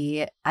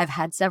movie, I've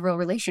had several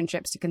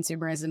relationships to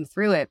consumerism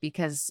through it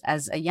because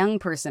as a young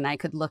person, I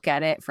could look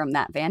at it from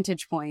that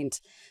vantage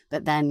point,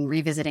 but then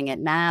revisiting it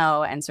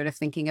now and sort of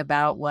thinking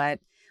about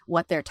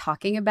what they're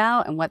talking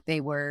about and what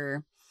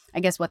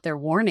they're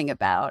warning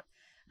about.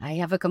 I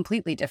have a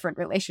completely different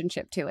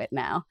relationship to it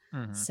now.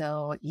 Mm-hmm.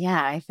 So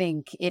yeah, I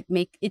think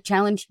it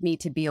challenged me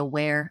to be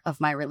aware of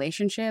my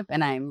relationship,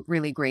 and I'm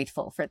really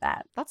grateful for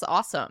that. That's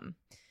awesome.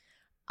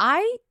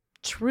 I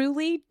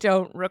truly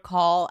don't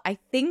recall. I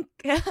think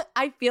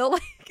I feel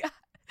like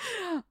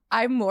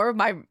I'm more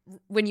of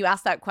when you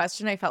asked that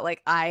question, I felt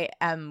like I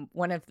am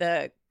one of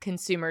the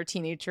consumer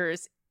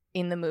teenagers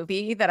in the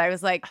movie that I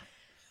was like,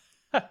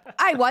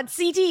 I want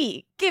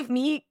CD. Give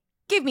me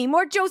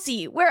more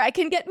Josie where I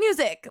can get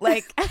music.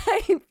 Like,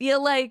 I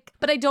feel like,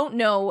 but I don't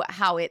know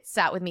how it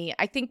sat with me.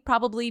 I think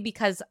probably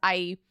because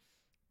I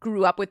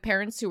grew up with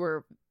parents who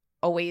were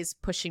always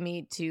pushing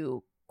me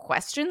to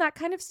question that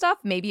kind of stuff.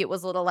 Maybe it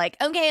was a little like,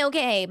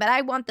 okay, but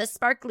I want the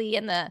sparkly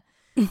and the,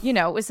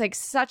 it was like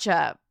such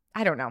a,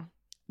 I don't know.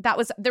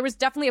 There was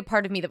definitely a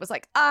part of me that was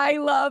like, I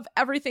love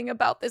everything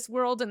about this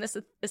world and this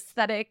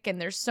aesthetic.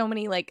 And there's so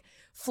many like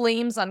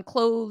flames on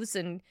clothes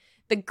and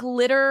the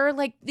glitter,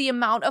 like the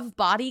amount of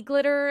body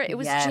glitter. It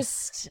was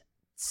just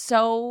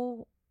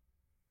so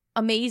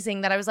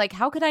amazing that I was like,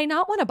 how could I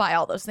not want to buy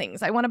all those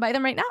things? I want to buy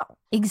them right now.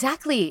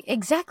 Exactly.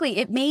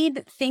 It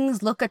made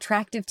things look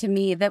attractive to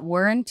me that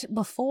weren't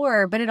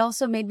before, but it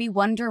also made me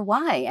wonder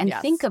why and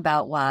think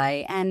about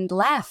why and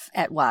laugh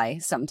at why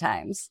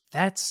sometimes.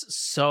 That's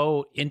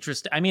so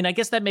interesting. I mean, I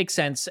guess that makes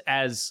sense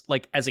as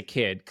a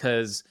kid,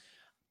 because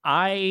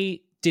I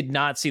did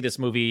not see this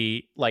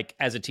movie like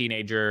as a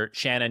teenager.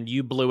 Shannon,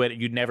 you blew it.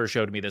 You never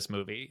showed me this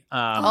movie.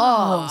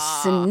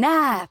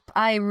 Snap.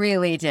 I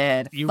really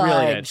did. You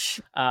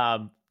Fudge. really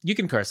did. You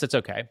can curse. It's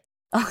okay.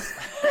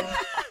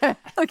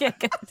 Okay,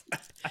 good.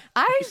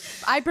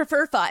 I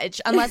prefer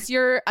fudge unless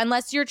you're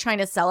trying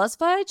to sell us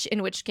fudge,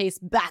 in which case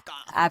back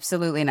off.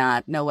 Absolutely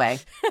not. No way.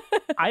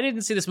 I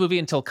didn't see this movie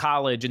until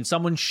college, and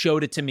someone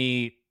showed it to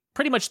me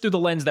pretty much through the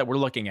lens that we're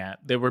looking at.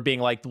 They were being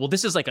like, well,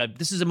 this is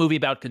a movie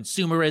about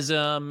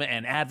consumerism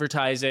and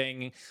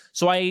advertising.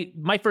 So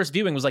my first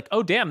viewing was like,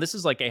 oh, damn, this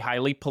is like a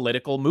highly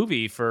political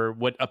movie for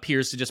what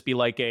appears to just be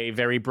like a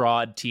very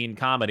broad teen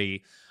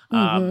comedy.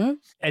 Mm-hmm.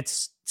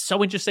 It's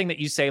so interesting that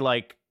you say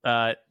like,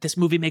 this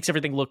movie makes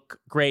everything look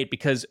great,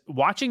 because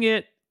watching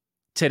it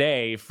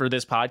today for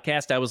this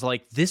podcast, I was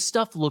like, this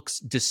stuff looks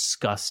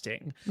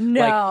disgusting.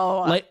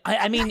 No.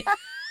 I mean,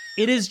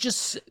 it is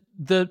just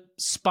the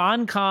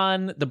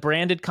SponCon, the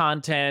branded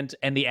content,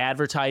 and the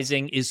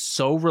advertising is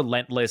so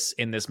relentless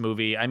in this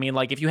movie. I mean,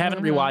 like, if you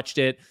haven't rewatched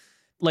it,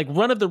 like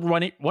one of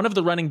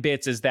the running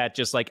bits is that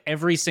just like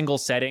every single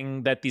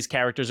setting that these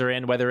characters are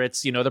in, whether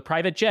it's, the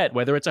private jet,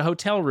 whether it's a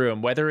hotel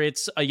room, whether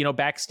it's,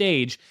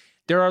 backstage,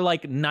 there are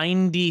like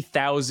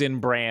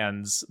 90,000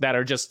 brands that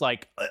are just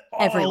like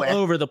all Everywhere.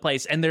 over the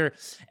place. And they're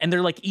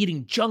like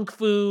eating junk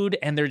food,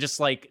 and they're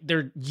just like,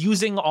 they're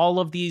using all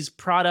of these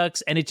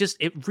products. And it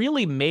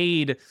really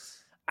made,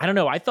 I don't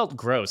know, I felt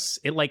gross.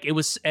 It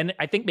was, and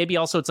I think maybe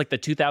also it's like the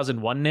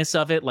 2001-ness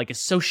of it. Like, it's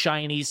so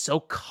shiny, so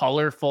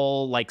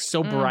colorful, like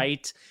so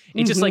bright.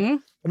 It just like,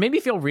 it made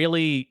me feel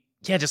really,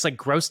 just like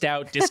grossed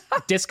out,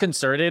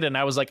 disconcerted. And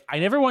I was like, I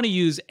never want to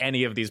use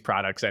any of these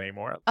products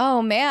anymore.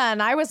 Oh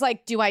man, I was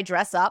like, do I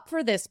dress up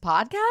for this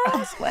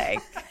podcast? Like,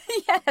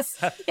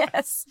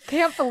 Yes.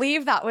 can't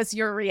believe that was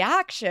your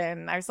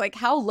reaction. I was like,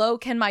 how low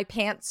can my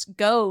pants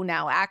go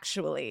now,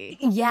 actually?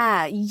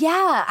 Yeah.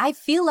 I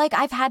feel like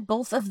I've had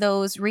both of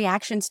those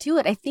reactions to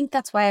it. I think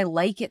that's why I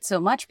like it so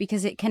much,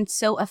 because it can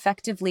so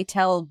effectively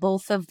tell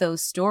both of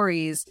those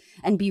stories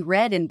and be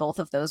read in both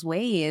of those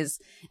ways.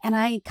 And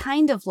I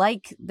kind of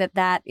like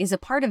that is a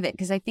part of it,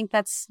 because I think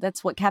that's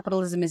what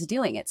capitalism is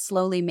doing. It's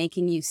slowly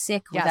making you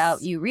sick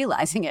without you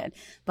realizing it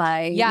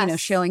by,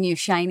 showing you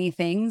shiny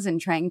things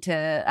and trying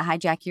to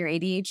hijack your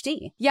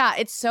ADHD. Yeah,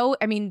 it's so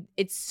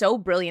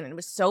brilliant. It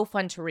was so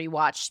fun to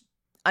rewatch,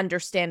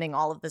 understanding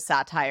all of the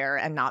satire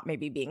and not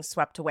maybe being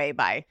swept away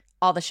by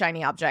all the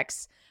shiny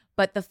objects.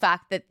 But the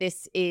fact that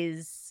this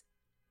is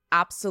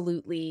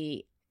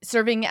absolutely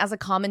serving as a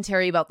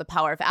commentary about the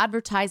power of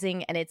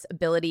advertising and its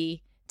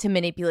ability to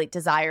manipulate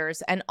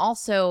desires, and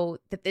also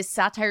that this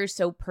satire is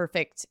so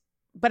perfect.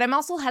 But I'm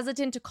also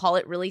hesitant to call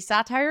it really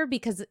satire,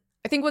 because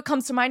I think what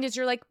comes to mind is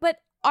you're like, but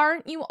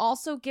aren't you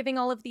also giving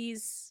all of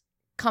these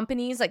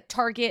companies like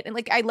Target, and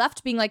like I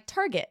left being like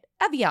Target,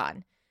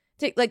 Evian,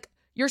 like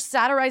you're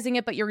satirizing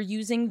it, but you're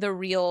using the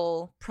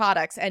real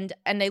products. And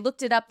I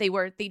looked it up. They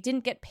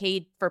didn't get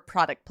paid for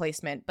product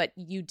placement, but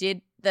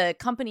the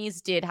companies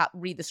did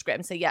read the script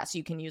and say, yes,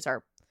 you can use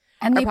our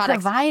And they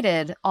products.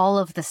 provided all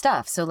of the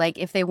stuff. So like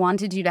if they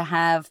wanted you to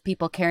have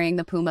people carrying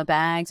the Puma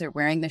bags or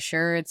wearing the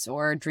shirts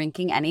or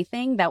drinking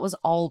anything, that was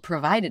all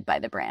provided by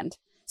the brand.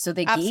 So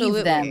they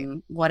gave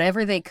them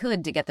whatever they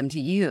could to get them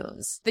to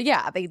use. They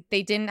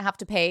didn't have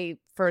to pay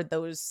for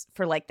those,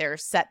 for like their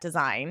set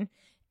design.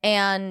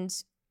 And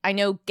I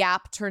know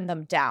Gap turned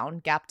them down.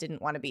 Gap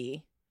didn't want to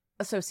be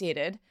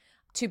associated.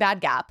 Too bad,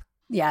 Gap.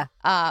 Yeah.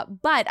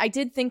 But I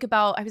did think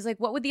about, I was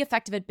like, what would the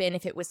effect have it been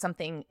if it was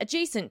something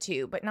adjacent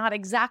to, but not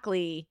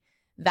exactly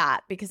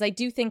that? Because I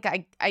do think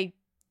I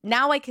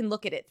now I can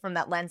look at it from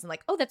that lens and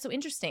like, oh, that's so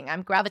interesting.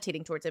 I'm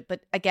gravitating towards it.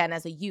 But again,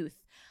 as a youth,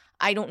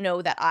 I don't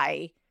know that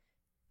I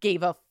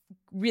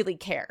really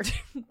cared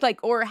like,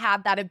 or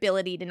had that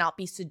ability to not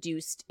be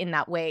seduced in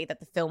that way that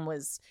the film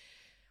was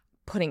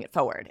putting it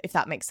forward, if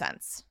that makes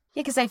sense.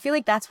 Yeah, because I feel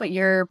like that's what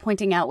you're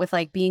pointing out with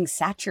like being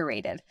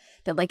saturated.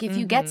 That like if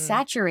you get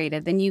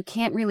saturated, then you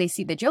can't really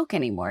see the joke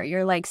anymore.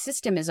 Your like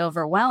system is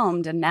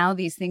overwhelmed, and now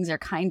these things are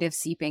kind of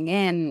seeping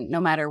in no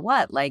matter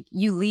what. Like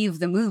you leave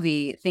the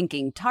movie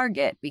thinking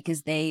Target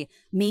because they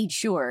made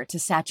sure to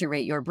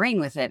saturate your brain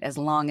with it as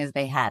long as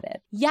they had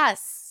it.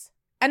 Yes.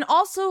 And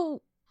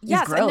also,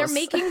 yes, and they're gross.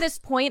 making this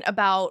point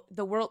about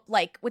the world.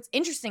 Like what's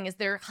interesting is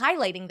they're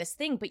highlighting this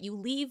thing, but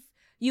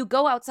you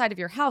go outside of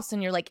your house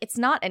and you're like, it's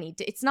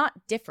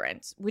not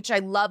different, which I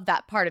love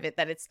that part of it,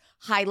 that it's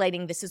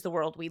highlighting this is the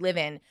world we live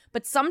in.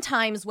 But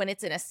sometimes when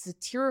it's in a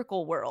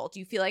satirical world,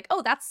 you feel like,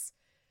 oh, that's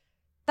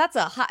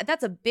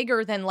a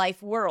bigger than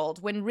life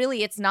world, when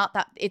really it's not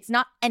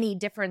any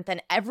different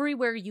than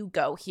everywhere you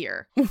go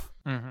here.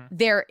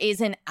 There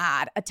is an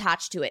ad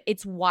attached to it.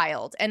 It's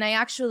wild. And I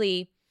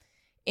actually,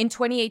 in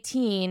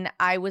 2018,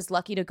 I was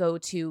lucky to go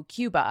to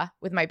Cuba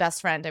with my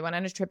best friend. I went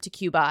on a trip to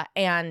Cuba,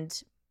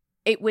 and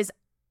it was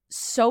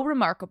so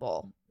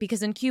remarkable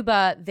because in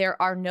Cuba, there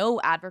are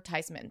no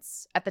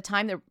advertisements. At the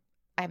time,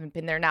 I haven't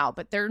been there now,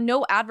 but there are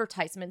no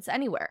advertisements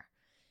anywhere.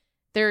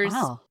 There's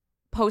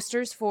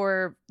posters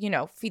for,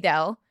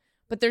 Fidel,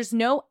 but there's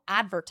no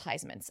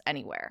advertisements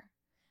anywhere.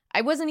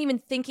 I wasn't even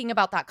thinking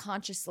about that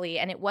consciously,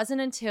 and it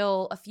wasn't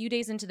until a few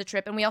days into the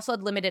trip, and we also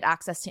had limited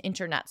access to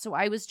internet. So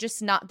I was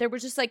just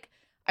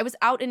I was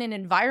out in an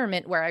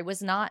environment where I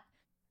was not.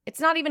 It's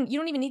not even, you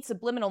don't even need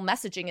subliminal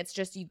messaging. It's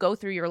just you go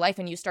through your life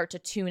and you start to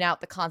tune out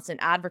the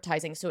constant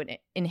advertising. So it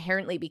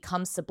inherently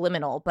becomes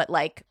subliminal. But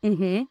like,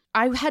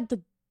 I had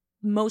the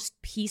most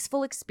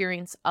peaceful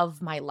experience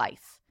of my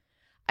life.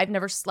 I've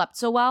never slept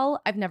so well.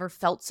 I've never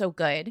felt so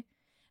good.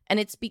 And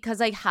it's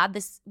because I had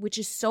this, which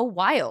is so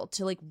wild,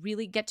 to like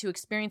really get to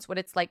experience what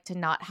it's like to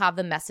not have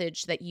the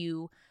message that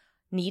you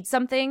need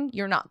something.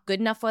 You're not good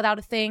enough without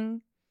a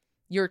thing.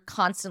 You're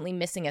constantly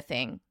missing a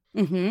thing.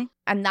 And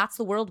that's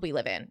the world we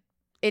live in.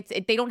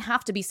 They don't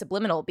have to be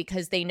subliminal,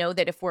 because they know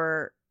that if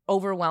we're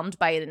overwhelmed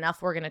by it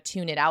enough, we're going to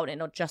tune it out,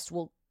 and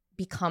will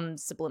become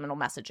subliminal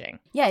messaging.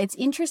 Yeah, it's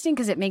interesting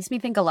because it makes me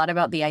think a lot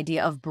about the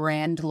idea of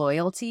brand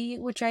loyalty,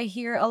 which I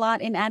hear a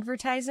lot in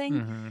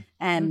advertising.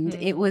 And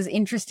it was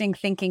interesting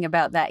thinking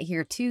about that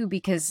here too,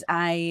 because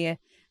I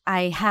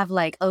I have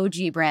like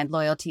OG brand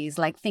loyalties,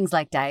 like things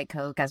like Diet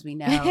Coke, as we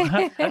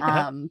know.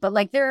 But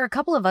like there are a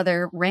couple of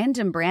other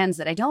random brands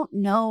that I don't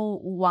know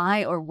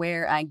why or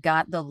where I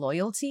got the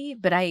loyalty,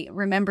 but I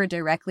remember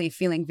directly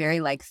feeling very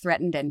like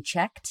threatened and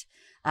checked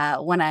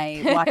when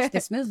I watched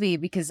this movie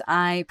because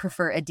I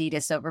prefer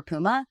Adidas over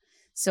Puma.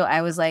 So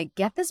I was like,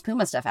 get this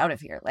Puma stuff out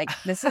of here. Like,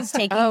 this is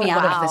taking me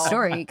out of the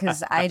story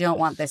because I don't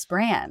want this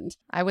brand.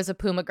 I was a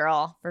Puma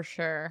girl for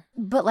sure.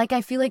 But like,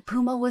 I feel like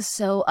Puma was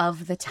so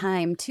of the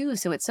time too.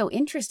 So it's so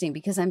interesting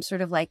because I'm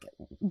sort of like,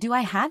 do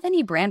I have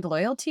any brand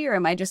loyalty or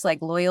am I just like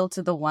loyal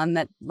to the one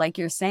that, like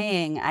you're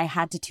saying, I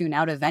had to tune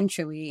out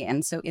eventually.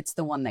 And so it's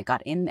the one that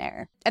got in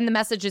there. And the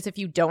message is if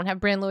you don't have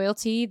brand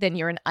loyalty, then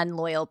you're an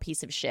unloyal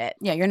piece of shit.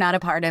 Yeah, you're not a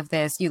part of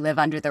this. You live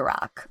under the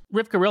rock.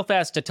 Rivka, real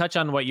fast, to touch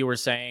on what you were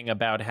saying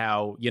about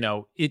how,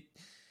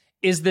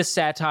 is this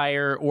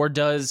satire, or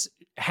does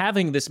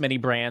having this many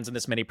brands and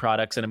this many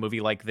products in a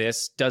movie like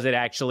this, does it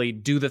actually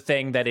do the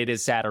thing that it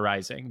is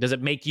satirizing? Does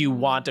it make you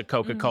want a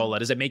Coca-Cola?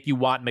 Does it make you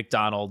want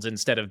McDonald's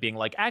instead of being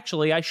like,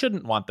 actually, I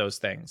shouldn't want those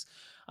things?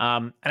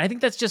 And I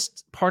think that's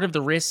just part of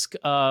the risk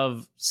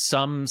of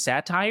some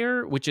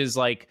satire, which is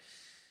like,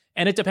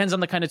 and it depends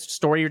on the kind of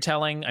story you're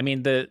telling. I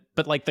mean, the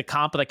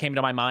comp that came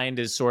to my mind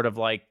is sort of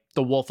like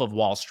The Wolf of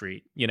Wall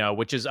Street,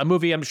 which is a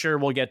movie I'm sure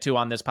we'll get to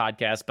on this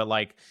podcast. But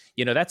like,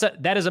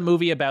 that is a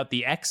movie about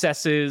the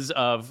excesses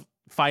of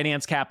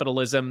finance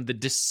capitalism, the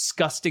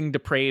disgusting,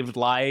 depraved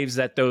lives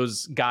that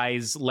those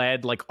guys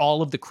led, like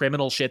all of the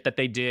criminal shit that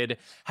they did,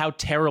 how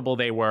terrible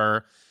they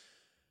were.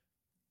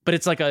 But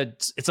it's like a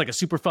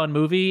super fun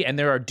movie. And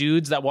there are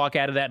dudes that walk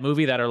out of that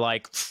movie that are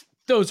like,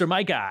 those are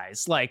my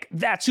guys. Like,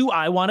 that's who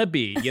I want to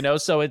be,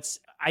 So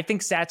I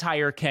think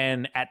satire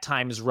can at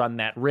times run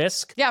that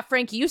risk. Yeah,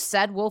 Frank, you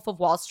said Wolf of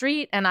Wall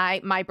Street, and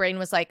my brain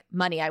was like,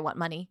 money, I want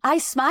money. I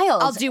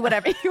smiled. I'll do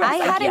whatever you want. I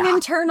had an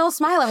internal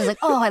smile. I was like,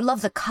 oh, I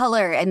love the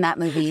color in that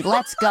movie.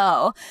 Let's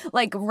go.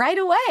 Like, right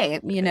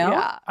away,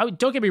 Yeah.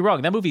 Don't get me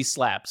wrong. That movie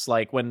slaps.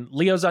 Like, when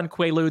Leo's on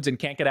Quaaludes and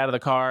can't get out of the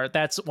car,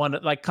 that's one,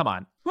 like, come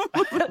on.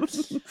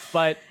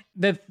 But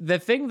the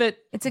thing that...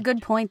 It's a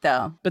good point,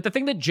 though. But the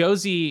thing that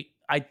Josie,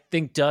 I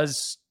think,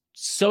 does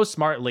so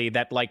smartly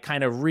that, like,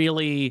 kind of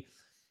really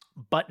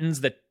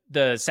buttons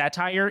the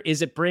satire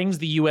is it brings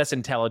the U.S.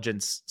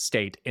 intelligence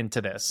state into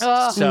this.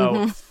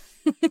 So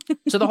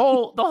the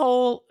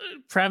whole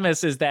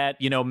premise is that,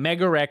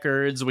 Mega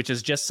Records, which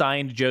has just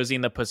signed Josie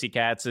and the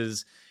Pussycats,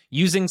 is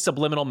using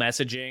subliminal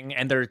messaging,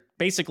 and they're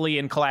basically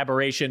in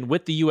collaboration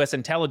with the U.S.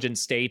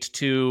 intelligence state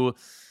to,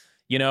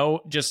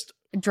 just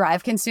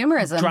drive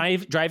consumerism.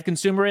 Drive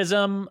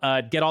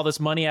consumerism, get all this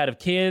money out of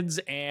kids,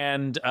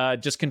 and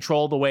just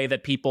control the way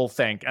that people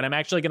think. And I'm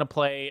actually going to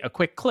play a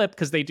quick clip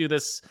because they do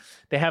this.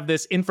 They have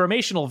this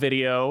informational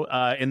video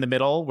in the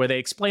middle where they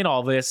explain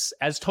all this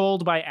as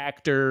told by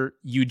actor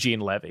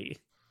Eugene Levy.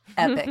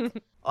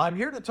 Epic. I'm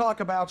here to talk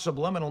about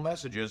subliminal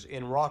messages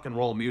in rock and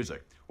roll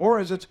music, or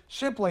as it's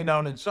simply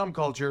known in some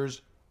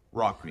cultures,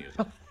 rock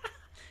music.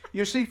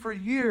 You see, for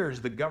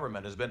years, the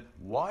government has been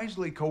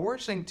wisely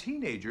coercing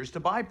teenagers to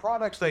buy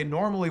products they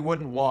normally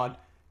wouldn't want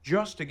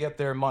just to get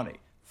their money.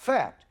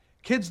 Fact,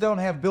 kids don't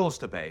have bills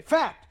to pay.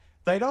 Fact,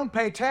 they don't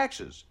pay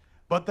taxes.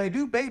 But they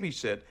do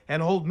babysit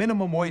and hold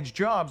minimum wage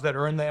jobs that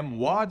earn them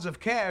wads of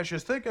cash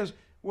as thick as,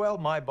 well,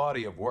 my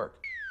body of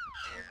work.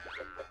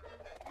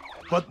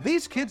 But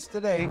these kids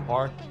today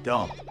are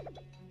dumb.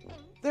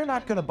 They're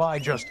not going to buy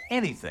just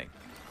anything.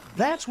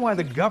 That's why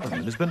the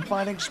government has been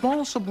finding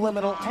small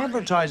subliminal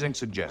advertising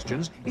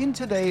suggestions in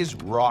today's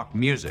rock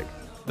music.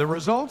 The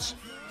results?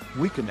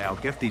 We can now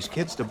get these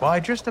kids to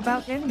buy just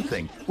about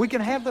anything. We can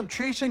have them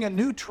chasing a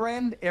new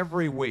trend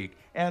every week.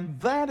 And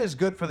that is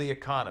good for the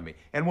economy.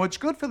 And what's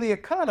good for the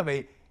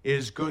economy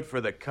is good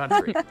for the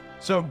country.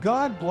 So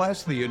God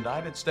bless the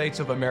United States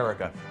of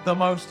America, the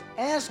most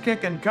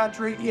ass-kicking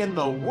country in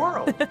the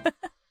world.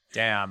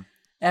 Damn.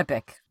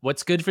 Epic.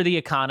 What's good for the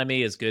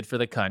economy is good for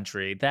the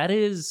country.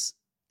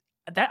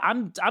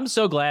 I'm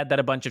so glad that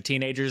a bunch of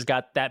teenagers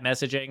got that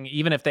messaging,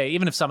 even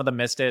if some of them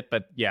missed it.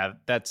 But yeah,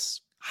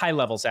 that's high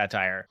level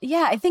satire.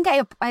 Yeah, I think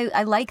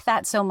I like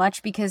that so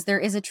much because there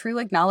is a true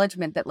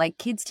acknowledgement that like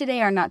kids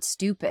today are not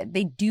stupid.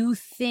 They do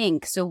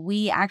think. So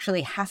we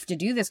actually have to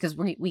do this because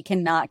we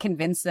cannot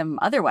convince them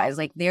otherwise.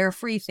 Like they're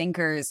free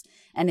thinkers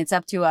and it's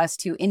up to us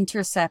to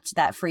intercept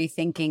that free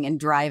thinking and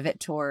drive it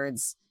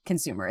towards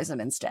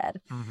consumerism instead.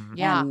 Mm-hmm.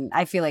 Yeah. And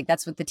I feel like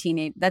that's what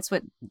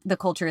the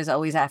culture is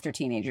always after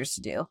teenagers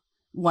to do,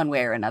 one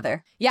way or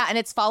another. Yeah, and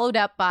it's followed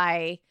up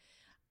by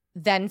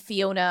then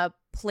Fiona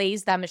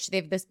plays them. They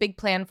have this big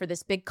plan for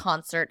this big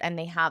concert, and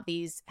they have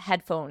these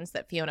headphones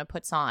that Fiona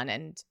puts on,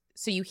 and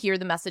so you hear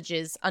the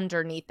messages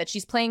underneath that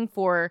she's playing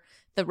for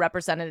the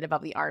representative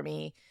of the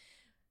army,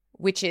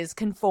 which is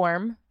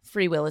conform,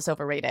 free will is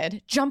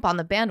overrated, jump on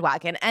the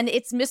bandwagon. And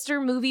it's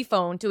Mr. Movie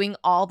Phone doing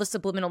all the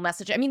subliminal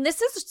message. I mean,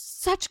 this is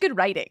such good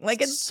writing.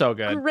 Like, it's so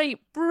good. Great,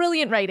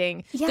 brilliant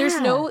writing. Yeah.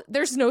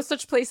 There's no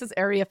such place as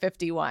Area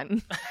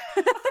 51.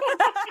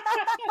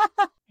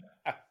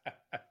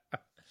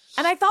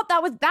 And I thought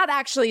that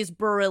actually is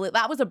brilliant.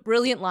 That was a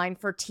brilliant line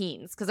for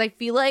teens, because I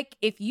feel like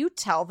if you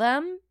tell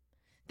them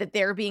that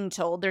they're being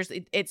told,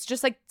 it's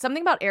just like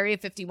something about Area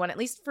 51, at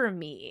least for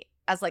me,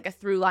 as like a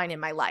through line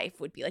in my life,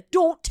 would be like,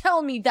 don't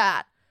tell me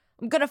that.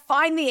 I'm gonna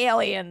find the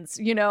aliens,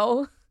 you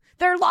know?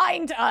 They're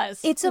lying to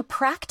us. It's a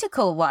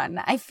practical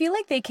one. I feel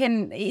like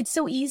it's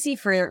so easy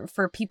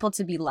for people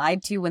to be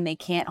lied to when they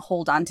can't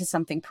hold on to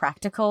something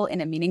practical in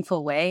a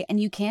meaningful way. And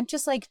you can't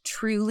just like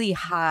truly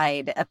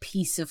hide a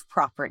piece of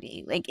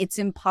property. Like it's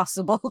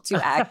impossible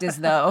to act as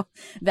though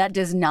that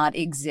does not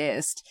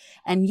exist.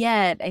 And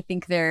yet I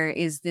think there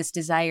is this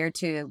desire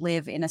to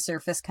live in a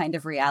surface kind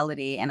of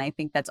reality. And I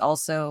think that's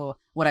also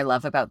what I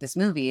love about this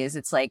movie is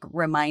it's like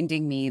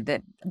reminding me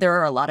that there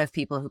are a lot of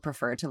people who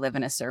prefer to live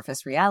in a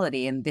surface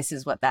reality, and this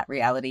is what that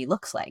reality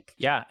looks like.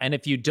 Yeah, and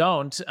if you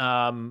don't,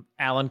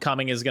 Alan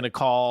Cumming is going to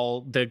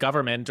call the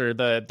government or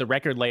the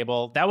record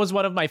label. That was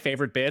one of my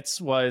favorite bits,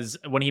 was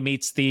when he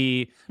meets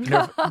the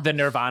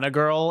Nirvana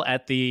girl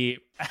at the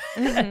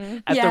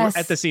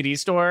at the CD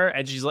store,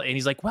 and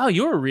he's like, "Wow,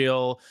 you're a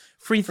real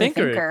free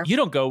thinker. You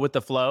don't go with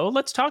the flow.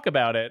 Let's talk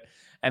about it."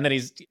 And then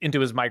he's into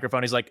his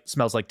microphone. He's like,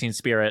 "Smells like Teen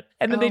Spirit."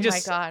 And then they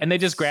just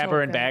grab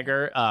her and bag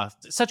her.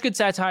 Such good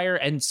satire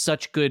and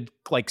such good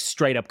like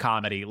straight up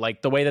comedy.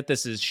 Like the way that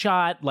this is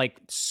shot, like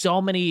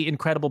so many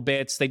incredible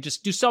bits. They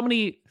just do so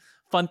many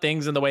fun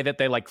things in the way that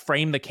they like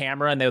frame the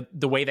camera and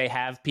the way they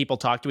have people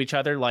talk to each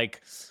other.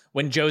 Like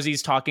when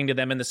Josie's talking to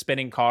them in the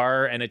spinning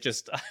car, and it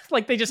just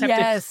like they just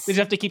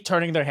have to keep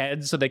turning their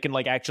heads so they can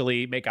like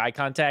actually make eye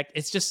contact.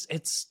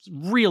 It's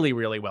really,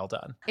 really well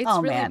done. It's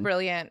really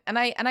brilliant. And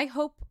I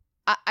hope.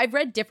 I've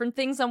read different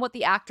things on what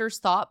the actors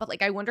thought, but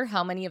like I wonder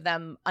how many of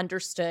them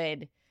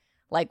understood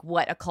like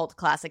what a cult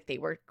classic they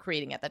were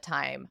creating at the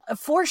time.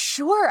 For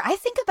sure. I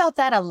think about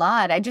that a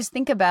lot. I just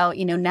think about,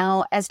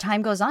 now as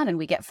time goes on and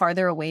we get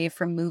farther away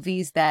from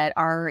movies that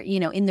are,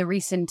 in the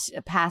recent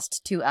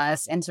past to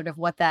us, and sort of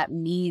what that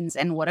means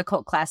and what a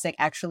cult classic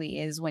actually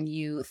is when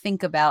you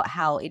think about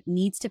how it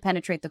needs to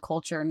penetrate the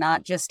culture,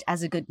 not just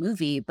as a good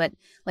movie, but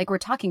like we're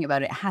talking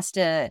about, it has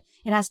to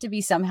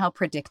be somehow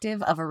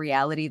predictive of a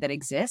reality that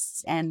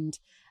exists. And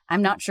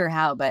I'm not sure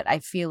how, but I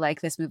feel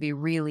like this movie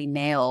really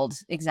nailed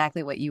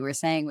exactly what you were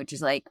saying, which is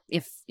like,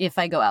 if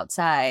I go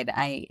outside,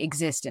 I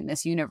exist in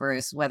this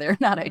universe, whether or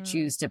not I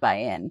choose to buy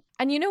in.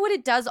 And you know what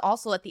it does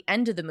also at the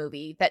end of the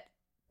movie that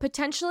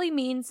potentially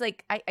means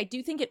like, I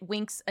do think it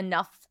winks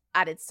enough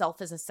at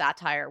itself as a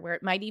satire where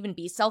it might even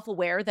be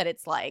self-aware that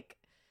it's like,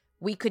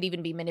 we could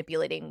even be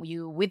manipulating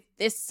you with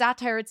this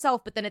satire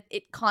itself, but then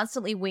it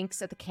constantly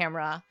winks at the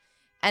camera,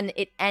 and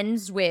it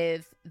ends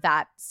with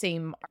that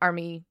same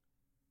army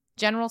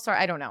general, sorry,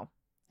 I don't know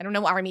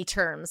army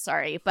terms,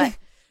 sorry, but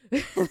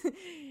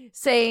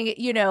saying,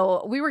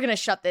 we were going to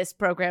shut this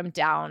program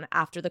down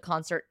after the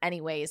concert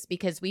anyways,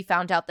 because we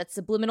found out that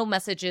subliminal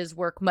messages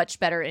work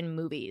much better in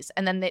movies.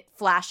 And then it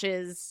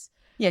flashes.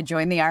 Yeah,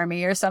 join the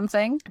army or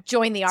something.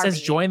 Join the army. It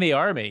says join the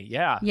army,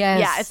 yeah. Yes.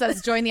 Yeah, it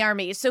says join the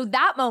army. So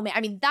that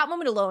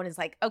moment alone is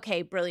like,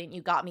 okay, brilliant,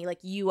 you got me.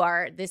 Like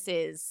this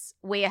is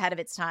way ahead of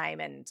its time.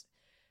 And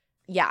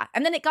yeah,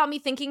 and then it got me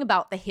thinking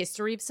about the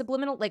history of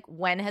subliminal, like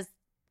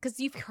because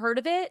you've heard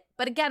of it,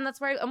 but again, that's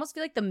where I almost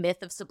feel like the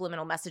myth of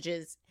subliminal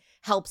messages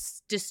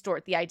helps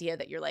distort the idea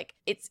that you're like,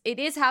 it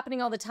is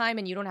happening all the time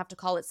and you don't have to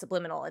call it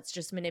subliminal. It's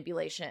just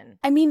manipulation.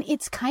 I mean,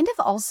 it's kind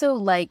of also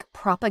like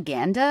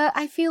propaganda,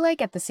 I feel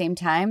like, at the same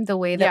time, the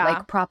way that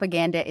like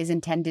propaganda is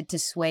intended to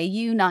sway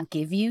you, not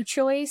give you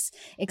choice,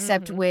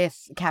 except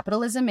with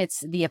capitalism,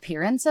 it's the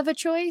appearance of a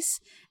choice.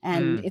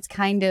 And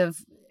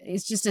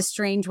it's just a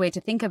strange way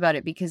to think about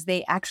it, because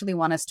they actually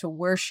want us to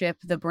worship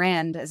the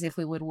brand as if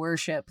we would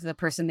worship the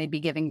person they'd be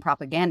giving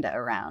propaganda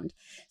around.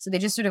 So they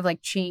just sort of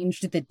like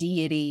changed the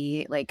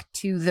deity like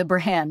to the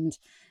brand.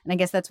 And I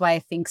guess that's why I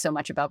think so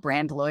much about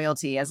brand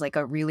loyalty as like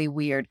a really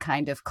weird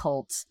kind of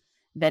cult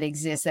that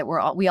exists that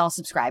we all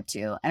subscribe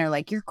to and are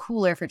like, you're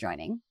cooler for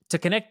joining. To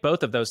connect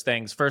both of those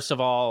things, first of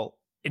all,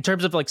 in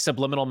terms of like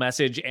subliminal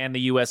message and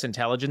the U.S.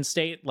 intelligence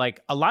state,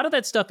 like a lot of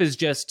that stuff is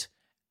just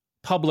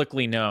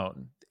publicly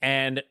known.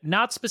 And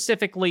not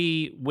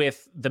specifically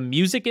with the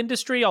music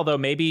industry, although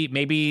maybe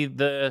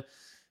the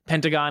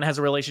Pentagon has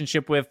a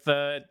relationship with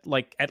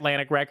like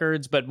Atlantic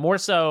Records, but more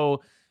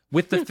so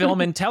with the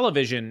film and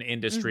television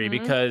industry,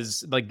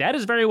 because like that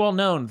is very well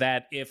known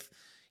that if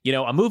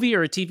a movie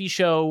or a TV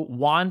show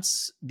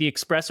wants the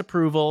express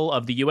approval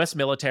of the U.S.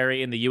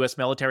 military and the U.S.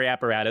 military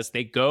apparatus,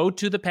 they go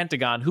to the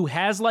Pentagon, who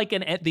has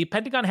the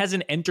Pentagon has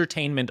an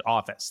entertainment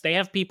office. They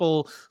have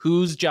people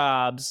whose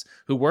jobs,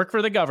 who work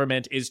for the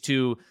government, is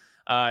to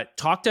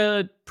talk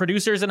to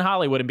producers in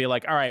Hollywood and be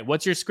like, all right,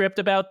 what's your script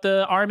about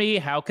the army?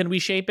 How can we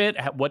shape it?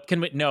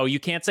 No, you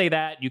can't say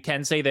that. You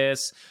can say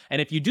this.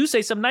 And if you do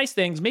say some nice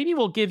things, maybe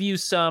we'll give you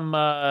some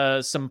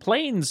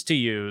planes to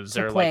use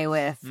to play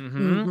with.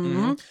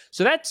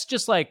 So that's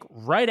just like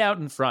right out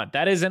in front.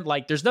 That isn't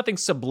like, there's nothing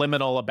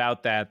subliminal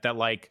about that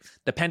like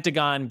the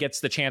Pentagon gets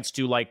the chance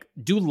to like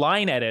do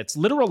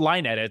literal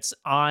line edits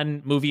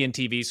on movie and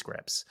TV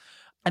scripts.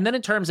 And then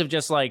in terms of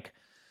just like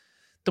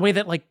the way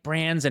that like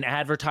brands and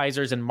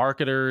advertisers and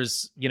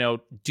marketers,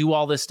 do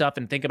all this stuff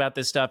and think about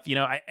this stuff,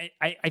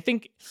 I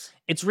think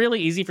it's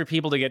really easy for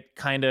people to get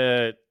kind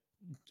of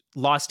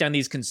lost down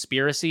these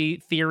conspiracy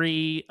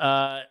theory,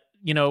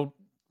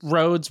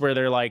 roads where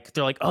they're like,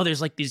 oh, there's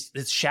like this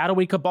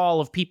shadowy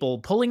cabal of people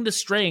pulling the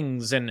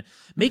strings and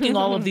making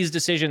all of these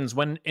decisions,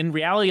 when in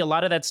reality, a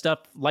lot of that stuff,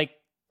 like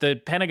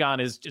the Pentagon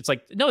it's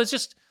like, no, that's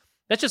just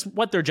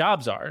what their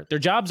jobs are. Their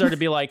jobs are to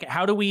be like,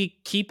 how do we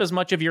keep as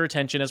much of your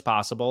attention as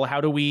possible? How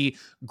do we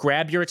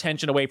grab your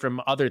attention away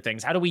from other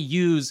things? How do we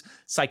use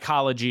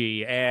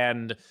psychology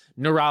and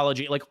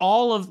neurology, like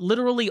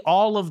literally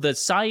all of the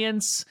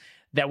science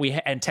that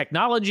and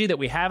technology that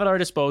we have at our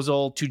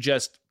disposal to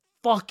just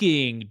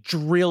fucking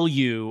drill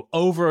you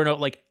over and over,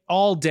 like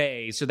all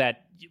day, so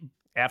that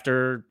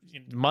after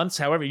months,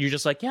 however, you're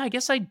just like, yeah, I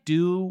guess I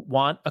do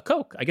want a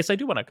Coke.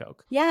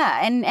 Yeah,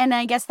 and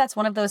I guess that's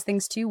one of those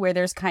things too, where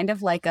there's kind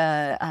of like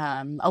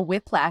a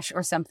whiplash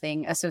or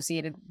something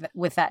associated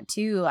with that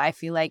too. I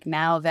feel like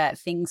now that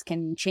things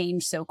can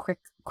change so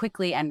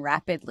quickly and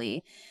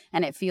rapidly,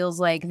 and it feels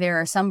like there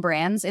are some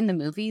brands in the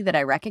movie that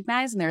I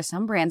recognize, and there are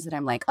some brands that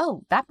I'm like,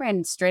 oh, that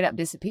brand straight up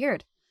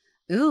disappeared.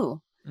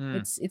 Ooh.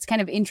 It's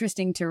kind of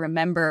interesting to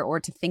remember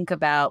or to think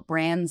about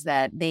brands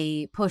that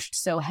they pushed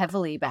so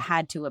heavily but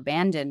had to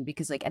abandon,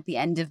 because like at the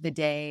end of the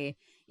day,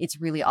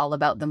 it's really all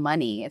about the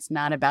money. It's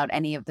not about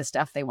any of the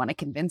stuff they want to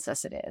convince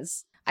us it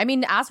is. I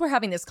mean, as we're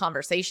having this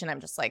conversation, I'm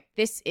just like,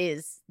 this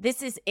is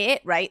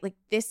it, right? Like,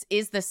 this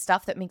is the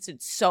stuff that makes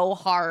it so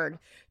hard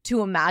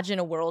to imagine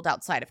a world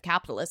outside of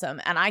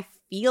capitalism. And I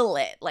feel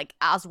it, like,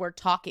 as we're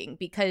talking,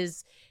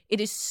 because it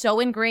is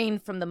so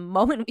ingrained from the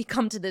moment we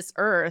come to this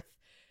earth,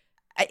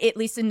 at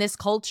least in this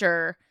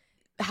culture.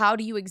 How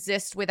do you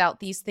exist without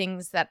these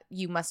things that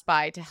you must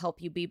buy to help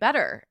you be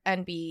better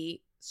and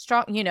be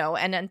strong,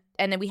 and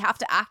then we have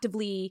to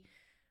actively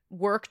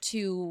work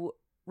to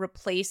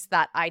replace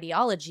that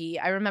ideology.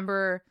 I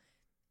remember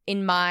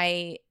in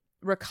my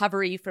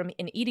recovery from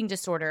an eating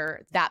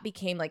disorder, that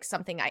became like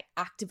something I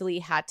actively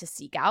had to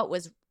seek out,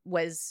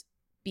 was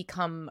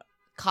become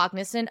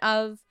cognizant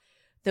of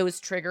those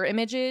trigger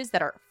images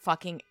that are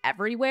fucking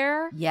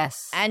everywhere.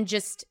 Yes. And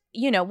just,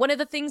 one of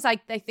the things I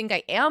think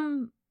I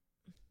am,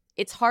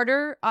 it's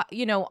harder,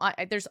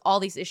 there's all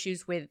these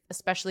issues with,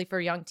 especially for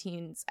young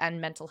teens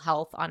and mental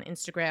health on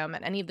Instagram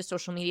and any of the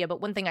social media.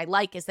 But one thing I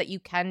like is that you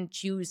can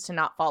choose to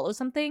not follow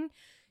something.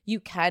 You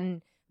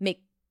can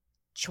make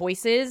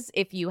choices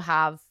if you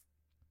have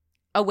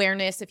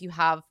awareness, if you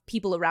have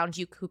people around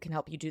you who can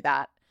help you do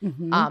that.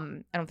 Mm-hmm.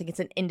 I don't think it's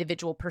an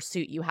individual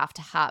pursuit. You have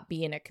to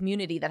be in a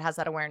community that has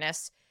that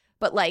awareness.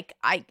 But like,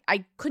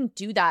 I couldn't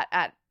do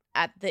that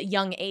at the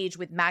young age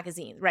with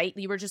magazines, right?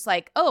 You were just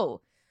like,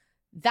 oh,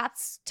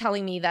 that's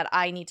telling me that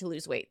I need to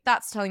lose weight.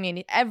 That's telling me I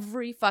need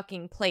every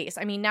fucking place.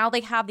 I mean, now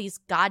they have these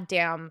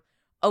goddamn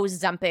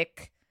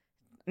Ozempic,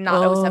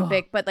 not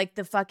Ozempic, but like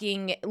the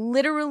fucking,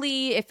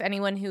 literally, if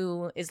anyone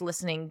who is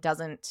listening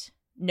doesn't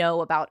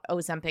know about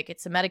Ozempic,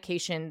 it's a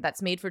medication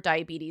that's made for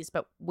diabetes,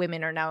 but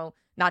women are now,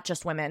 not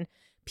just women,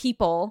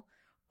 people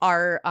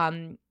are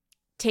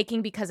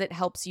taking because it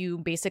helps you,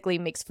 basically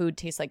makes food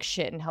taste like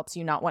shit and helps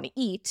you not want to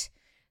eat.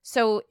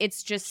 So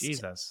it's just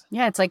Jesus.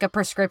 Yeah, it's like a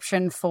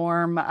prescription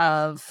form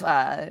of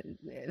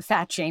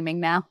fat shaming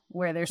now,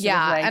 where there's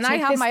and I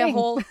have my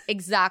whole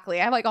I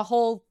have like a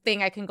whole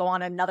thing I can go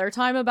on another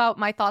time about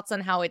my thoughts on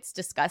how it's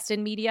discussed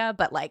in media,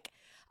 but like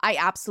I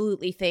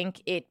absolutely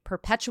think it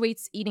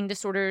perpetuates eating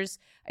disorders.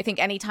 I think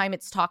anytime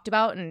it's talked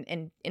about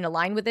and in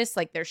line with this,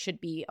 like there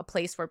should be a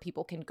place where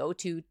people can go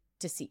to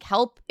seek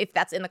help if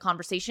that's in the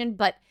conversation.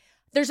 But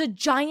there's a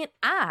giant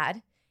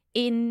ad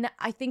in,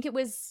 I think it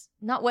was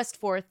not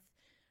West 4th,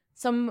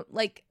 some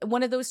like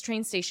one of those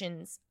train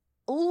stations.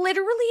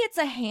 Literally, it's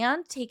a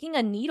hand taking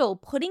a needle,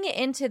 putting it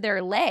into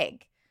their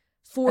leg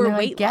for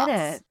weight loss.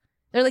 Get it.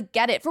 They're like,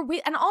 get it for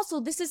weight. And also,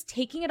 this is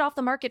taking it off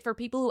the market for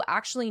people who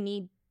actually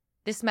need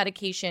this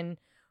medication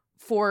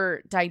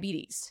for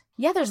diabetes.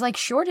 Yeah, there's like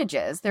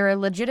shortages. There are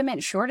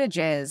legitimate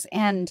shortages.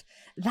 And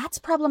that's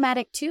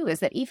problematic too, is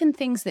that even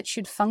things that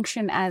should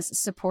function as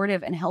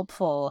supportive and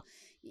helpful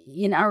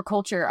in our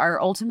culture are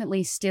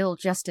ultimately still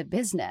just a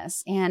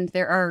business. And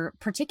there are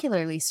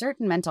particularly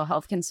certain mental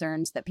health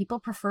concerns that people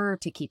prefer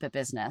to keep a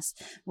business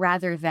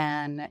rather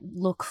than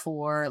look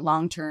for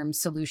long-term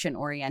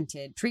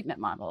solution-oriented treatment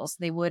models.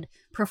 They would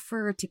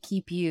prefer to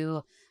keep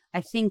you,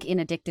 I think, in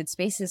addicted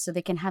spaces so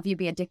they can have you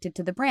be addicted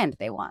to the brand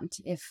they want.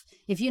 If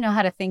you know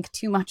how to think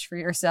too much for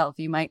yourself,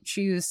 you might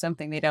choose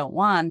something they don't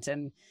want.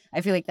 And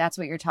I feel like that's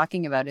what you're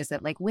talking about, is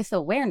that like with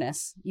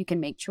awareness, you can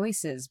make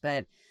choices,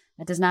 but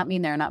that does not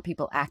mean there are not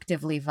people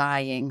actively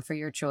vying for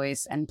your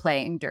choice and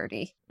playing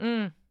dirty.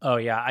 Oh,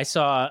 yeah. I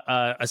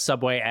saw a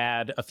Subway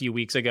ad a few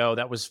weeks ago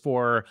that was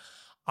for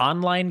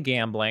online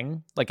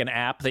gambling, like an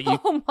app that you...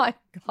 Oh, my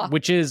God.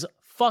 Which is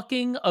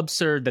fucking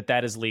absurd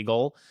that is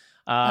legal.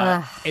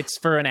 It's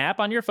for an app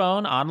on your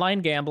phone, online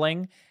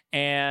gambling,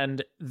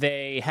 and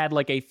they had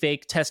like a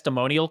fake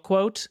testimonial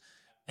quote.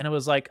 And it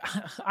was like,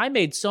 I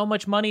made so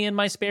much money in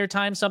my spare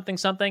time, something.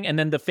 And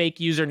then the fake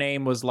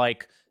username was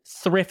like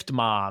thrift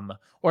mom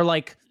or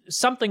like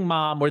something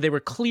mom, where they were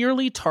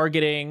clearly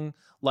targeting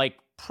like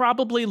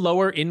probably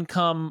lower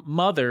income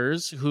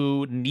mothers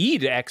who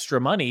need extra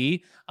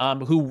money,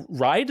 who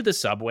ride the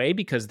subway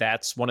because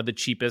that's one of the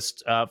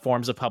cheapest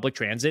forms of public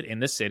transit in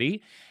the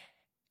city.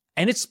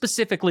 And it's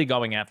specifically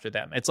going after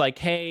them. It's like,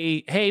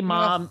 hey,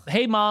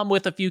 mom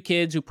with a few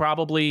kids who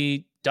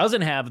probably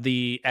doesn't have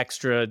the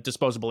extra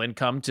disposable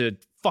income to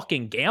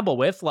fucking gamble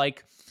with.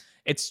 Like,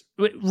 it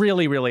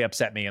really, really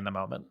upset me in the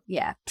moment.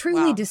 Yeah,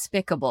 truly Wow.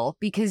 despicable,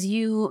 because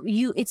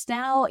it's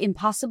now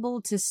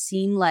impossible to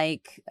seem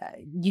like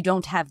you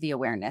don't have the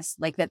awareness,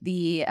 like that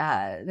the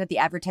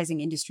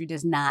advertising industry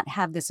does not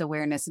have this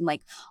awareness, and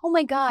like, oh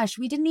my gosh,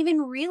 we didn't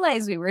even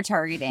realize we were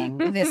targeting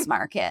this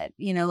market.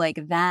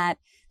 Like that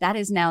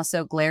is now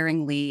so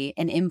glaringly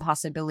an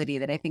impossibility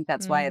that I think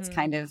that's why it's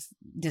kind of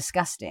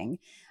disgusting,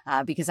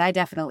 because I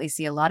definitely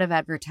see a lot of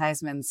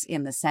advertisements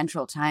in the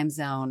central time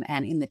zone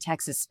and in the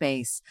Texas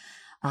space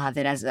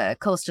that as a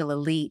coastal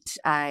elite,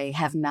 I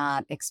have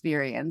not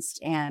experienced.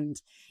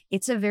 And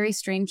it's a very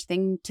strange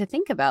thing to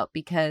think about,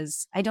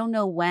 because I don't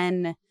know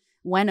when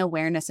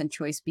awareness and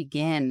choice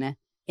begin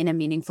in a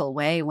meaningful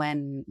way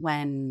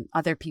when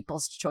other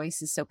people's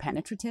choice is so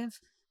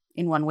penetrative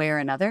in one way or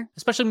another.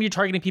 Especially when you're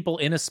targeting people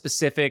in a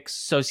specific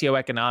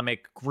socioeconomic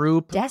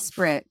group.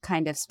 Desperate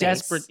kind of space.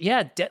 Desperate.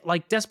 Yeah.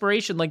 Like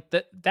desperation. Like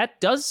that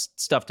does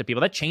stuff to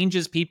people. That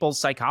changes people's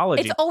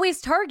psychology. It's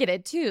always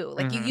targeted too.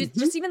 Like you use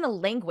just even the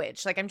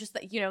language. Like I'm just,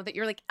 that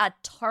you're like a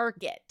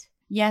target.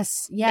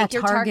 Yes. Yeah. Like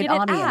your target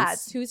audience.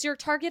 ads. Who's your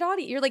target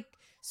audience? You're like,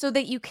 so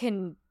that you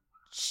can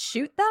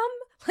shoot them?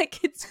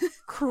 Like, it's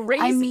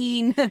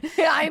crazy.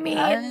 I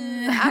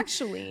mean,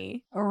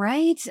 actually.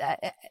 Right.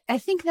 I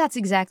think that's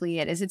exactly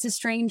it. It's a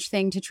strange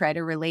thing to try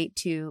to relate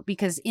to,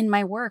 because in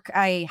my work,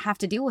 I have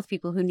to deal with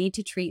people who need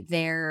to treat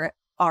their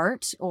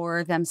art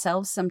or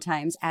themselves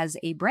sometimes as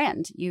a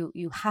brand.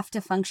 You have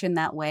to function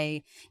that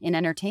way in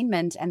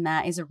entertainment. And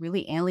that is a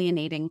really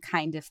alienating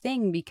kind of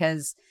thing,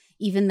 because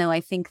even though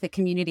I think the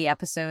Community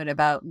episode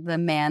about the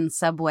man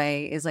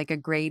subway is like a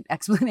great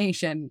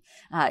explanation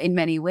in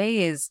many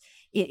ways,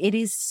 it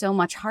is so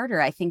much harder,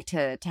 I think,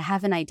 to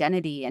have an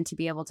identity and to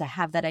be able to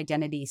have that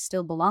identity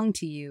still belong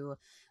to you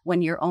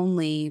when your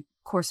only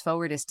course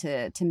forward is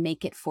to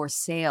make it for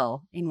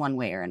sale in one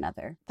way or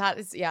another. That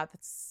is,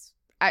 that's,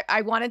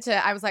 I wanted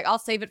to, I was like, I'll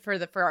save it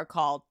for our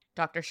call,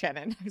 Dr.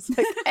 Shannon. I was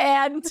like,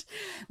 and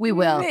we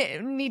will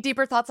need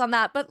deeper thoughts on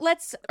that. But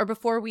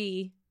before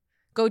we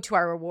go to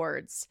our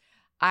awards,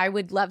 I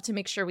would love to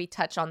make sure we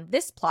touch on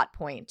this plot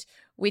point,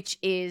 which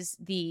is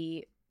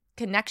the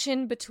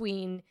connection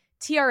between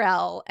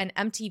TRL and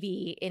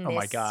MTV in this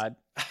my God.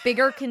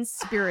 bigger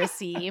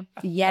conspiracy.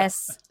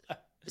 Yes.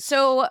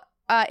 So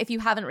if you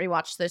haven't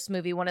rewatched this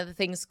movie, one of the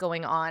things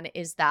going on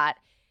is that,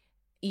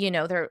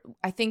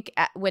 I think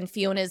when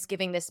Fiona's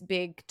giving this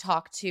big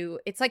talk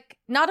it's like,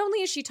 not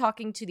only is she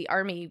talking to the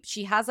army,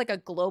 she has like a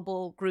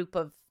global group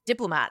of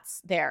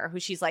diplomats there who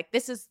she's like,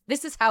 this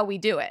is how we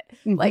do it.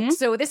 Mm-hmm. Like,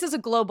 so this is a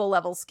global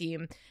level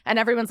scheme. And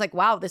everyone's like,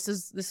 wow, this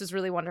is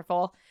really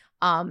wonderful.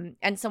 And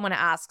someone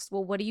asks,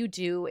 well, what do you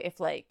do if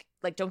like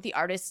don't the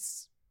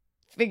artists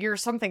figure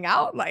something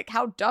out? Like,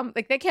 how dumb,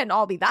 like they can't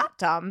all be that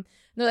dumb. And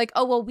they're like,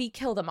 oh, well, we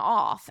kill them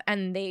off.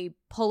 And they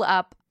pull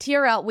up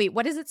TRL. Wait,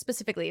 what is it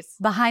specifically? It's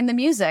behind the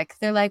music.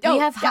 They're like, we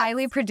have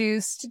highly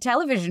produced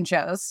television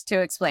shows to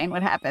explain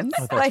what happens.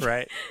 Oh, that's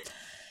right.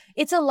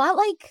 It's a lot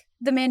like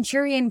The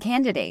Manchurian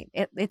Candidate.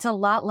 It's a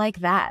lot like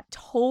that.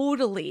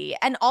 Totally.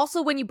 And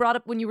also when you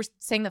were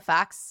saying the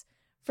facts,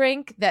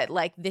 Frank, that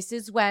like this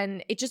is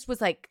when it just was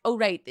like, oh,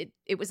 right.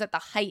 It was at the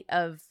height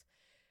of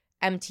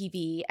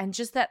MTV. And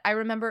just that I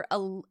remember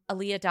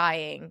Aaliyah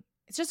dying.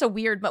 It's just a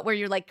weird, but where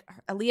you're like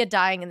Aaliyah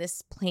dying in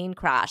this plane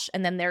crash.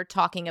 And then they're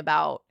talking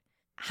about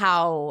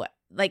how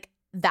like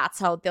that's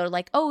how they're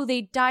like, oh,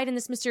 they died in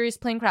this mysterious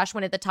plane crash,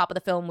 when at the top of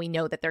the film, we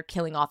know that they're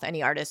killing off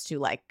any artist who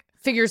like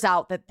figures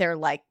out that their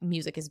like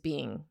music is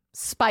being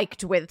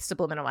spiked with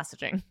subliminal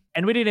messaging.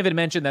 And we didn't even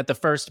mention that the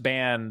first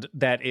band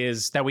that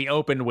we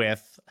opened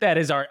with, that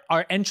is our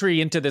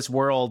entry into this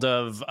world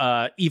of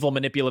evil,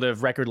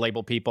 manipulative record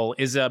label people,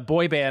 is a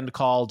boy band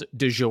called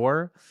Du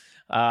Jour,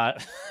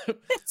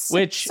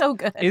 which so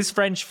good. is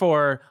French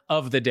for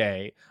of the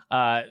day.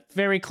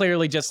 Very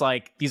clearly just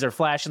like, these are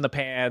flash in the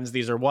pans,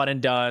 these are one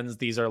and dones,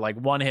 these are like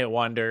one hit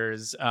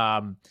wonders.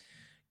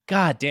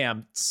 God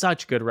damn,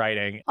 such good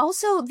writing.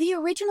 Also, the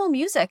original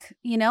music,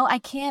 I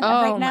can't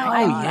Oh, right now.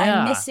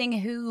 I'm missing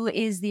who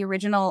is the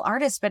original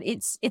artist, but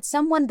it's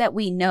someone that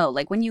we know.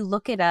 Like when you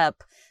look it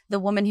up, the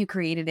woman who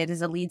created it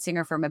is a lead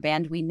singer from a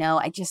band we know.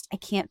 I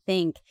can't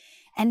think.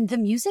 And the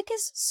music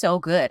is so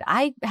good.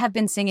 I have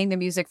been singing the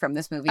music from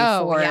this movie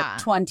for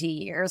 20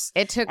 years.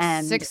 It took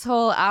 6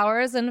 whole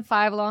hours and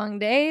 5 long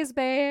days,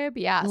 babe.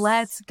 Yes.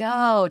 Let's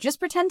go. Just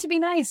pretend to be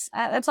nice.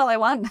 That's all I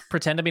want.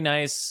 Pretend to be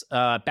nice.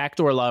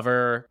 Backdoor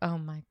Lover. Oh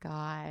my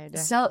God.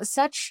 So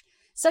such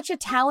a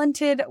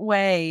talented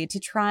way to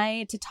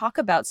try to talk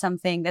about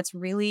something that's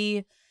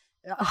really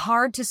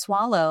hard to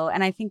swallow.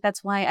 And I think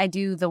that's why I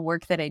do the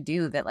work that I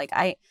do, that like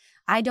I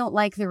I don't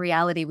like the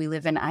reality we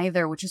live in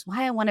either, which is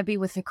why I want to be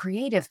with the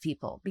creative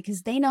people,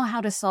 because they know how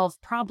to solve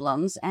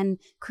problems, and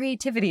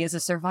creativity is a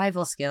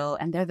survival skill,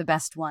 and they're the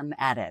best one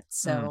at it.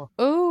 So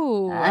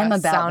Ooh, I'm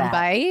about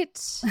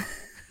soundbite.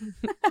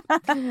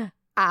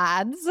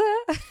 Ads.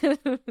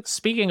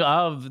 Speaking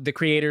of the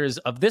creators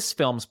of this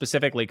film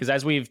specifically, because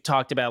as we've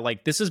talked about,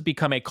 like, this has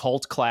become a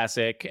cult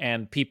classic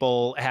and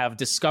people have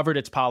discovered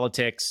its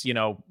politics, you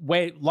know,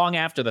 way long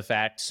after the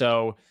fact.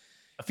 So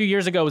a few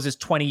years ago was his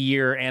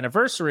 20-year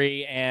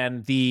anniversary,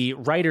 and the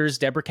writers,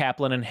 Deborah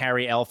Kaplan and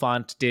Harry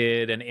Elfont,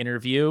 did an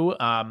interview.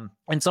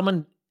 And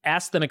someone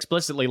asked them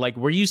explicitly, like,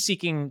 were you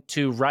seeking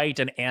to write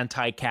an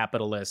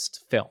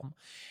anti-capitalist film?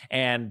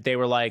 And they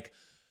were like,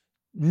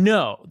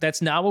 no,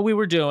 that's not what we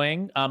were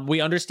doing. We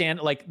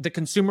understand, like, the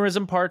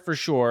consumerism part for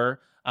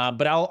sure.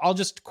 But I'll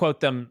just quote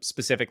them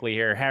specifically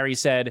here. Harry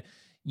said,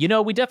 you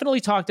know, we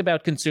definitely talked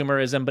about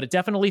consumerism, but it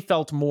definitely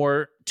felt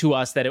more to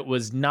us that it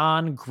was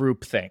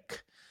non-groupthink.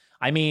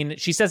 I mean,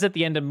 she says at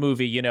the end of the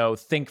movie, you know,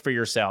 think for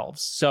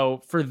yourselves.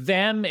 So for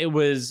them,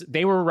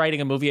 they were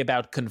writing a movie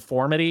about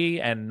conformity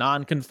and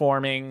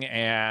non-conforming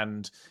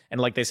and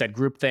like they said,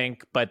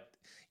 groupthink, but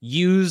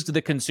used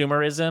the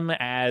consumerism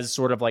as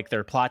sort of like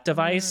their plot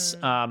device,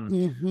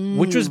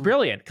 which was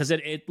brilliant because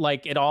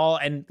it all,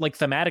 and like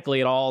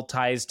thematically, it all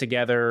ties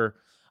together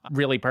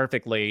really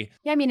perfectly.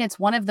 Yeah, I mean, it's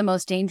one of the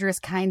most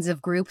dangerous kinds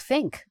of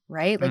groupthink,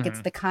 right? Like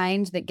it's the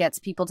kind that gets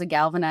people to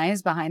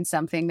galvanize behind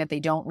something that they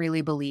don't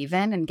really believe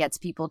in and gets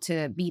people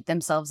to beat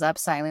themselves up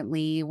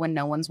silently when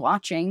no one's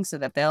watching so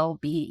that they'll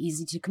be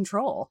easy to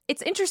control.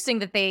 It's interesting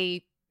that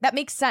that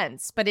makes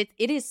sense, but it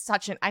is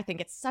I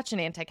think it's such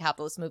an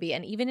anti-capitalist movie.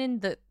 And even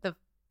in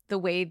the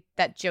way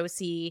that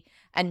Josie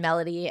and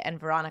Melody and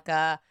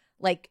Veronica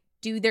like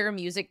do their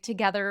music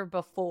together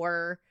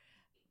before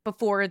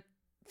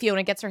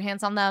Fiona gets her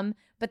hands on them,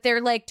 but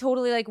they're like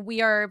totally like,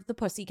 we are the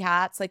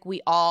Pussycats, like we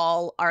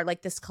all are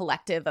like this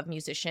collective of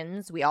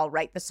musicians, we all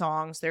write the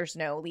songs, there's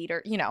no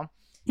leader, you know.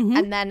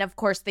 And then of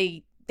course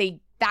they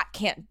that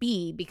can't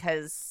be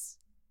because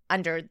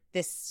under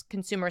this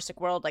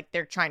consumeristic world, like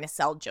they're trying to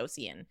sell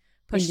Josie and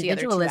push the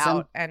other two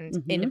out,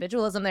 and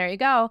individualism, there you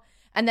go.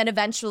 And then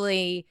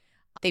eventually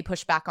they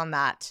push back on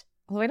that.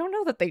 Although I don't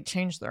know that they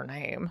changed their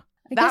name.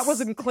 That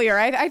wasn't clear.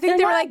 I think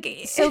they were like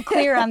so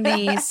clear on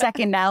the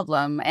second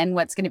album and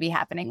what's going to be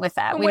happening with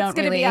that. We don't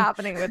really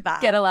happening with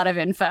that. Get a lot of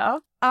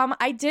info.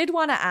 I did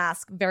want to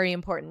ask, very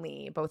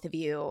importantly, both of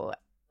you,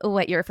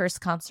 what your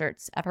first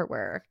concerts ever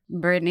were.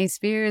 Britney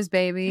Spears,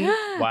 baby.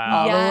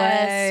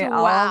 Wow.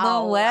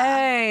 All the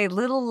way.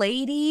 Little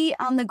Lady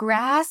on the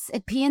Grass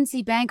at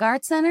PNC Bank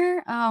Art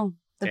Center. Oh,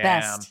 the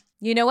best.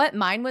 You know what?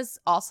 Mine was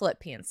also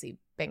at PNC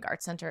Bank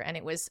Art Center, and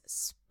it was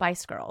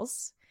Spice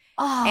Girls.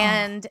 Oh.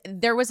 And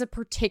there was a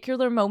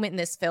particular moment in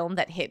this film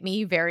that hit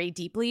me very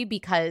deeply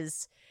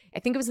because I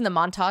think it was in the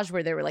montage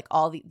where they were like,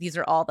 these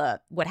are all the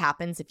what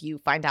happens if you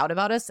find out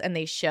about us, and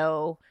they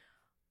show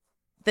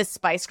the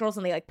Spice Girls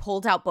and they like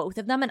pulled out both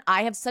of them. And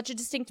I have such a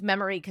distinct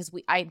memory because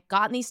I'd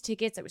gotten these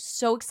tickets. I was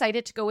so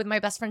excited to go with my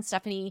best friend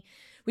Stephanie.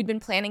 We'd been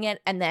planning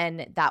it. And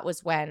then that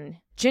was when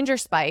Ginger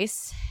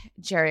Spice,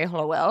 Jerry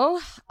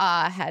Halliwell,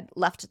 had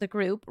left the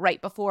group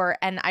right before.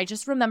 And I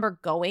just remember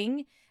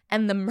going,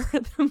 and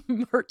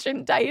the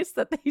merchandise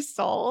that they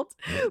sold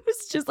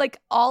was just like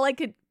all I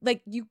could,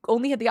 like you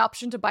only had the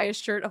option to buy a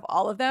shirt of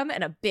all of them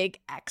and a big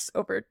X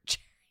over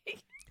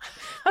Jerry.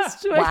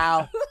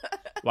 Wow.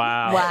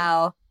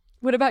 Wow.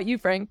 What about you,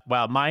 Frank?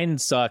 Wow, mine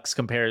sucks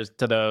compared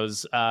to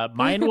those.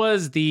 Mine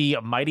was the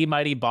Mighty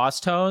Mighty Boss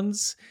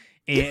Tones.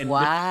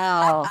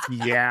 Wow.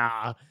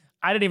 Yeah.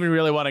 I didn't even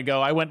really want to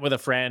go. I went with a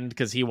friend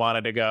because he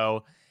wanted to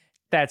go.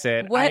 That's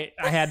it. What?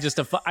 I had just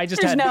I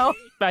just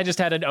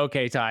had an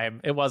okay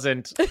time. It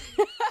wasn't.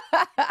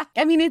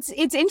 I mean, it's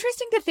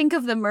interesting to think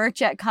of the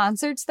merch at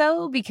concerts,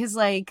 though, because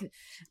like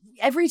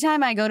every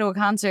time I go to a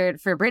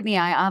concert for Britney,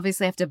 I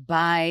obviously have to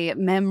buy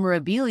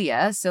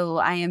memorabilia. So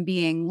I am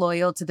being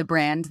loyal to the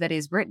brand that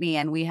is Britney.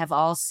 And we have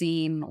all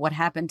seen what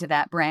happened to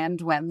that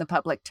brand when the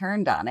public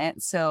turned on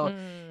it. So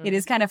it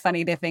is kind of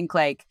funny to think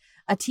like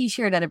a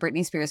T-shirt at a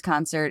Britney Spears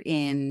concert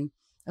I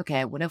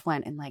would have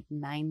went in like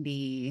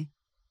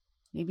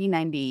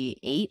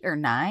 98 or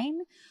 9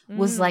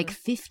 was like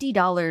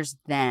 $50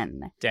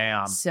 then.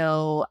 Damn.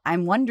 So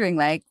I'm wondering,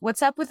 like,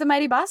 what's up with the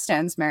Mighty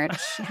Boston's merch?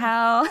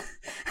 How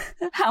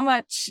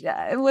much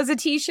was a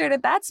T-shirt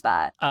at that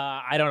spot?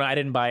 I don't know. I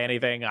didn't buy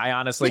anything. I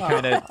honestly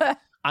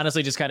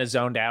just kind of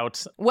zoned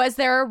out.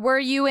 Were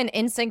you an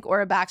NSYNC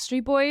or a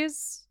Backstreet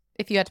Boys?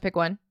 If you had to pick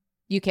one,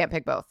 you can't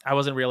pick both. I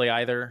wasn't really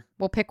either.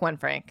 Well, pick one,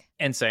 Frank.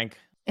 NSYNC.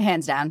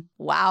 Hands down.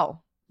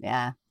 Wow.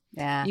 Yeah.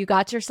 You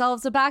got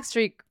yourselves a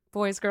Backstreet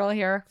Boys girl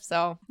here.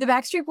 So the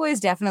Backstreet Boys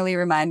definitely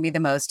remind me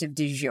the most of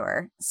Du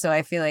Jour. So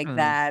I feel like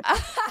that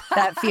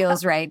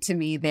feels right to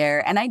me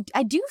there. And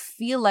I do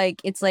feel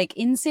like it's like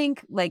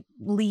NSYNC like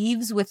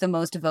leaves with the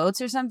most votes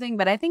or something.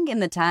 But I think in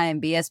the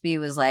time BSB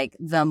was like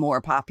the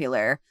more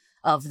popular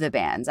of the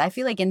bands. I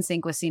feel like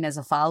NSYNC was seen as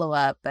a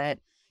follow-up, but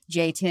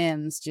J.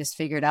 Tim's just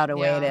figured out a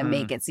way to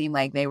make it seem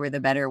like they were the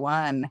better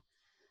one.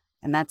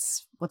 And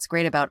that's what's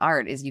great about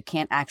art is you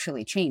can't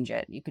actually change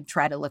it. You can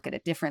try to look at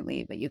it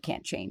differently, but you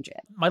can't change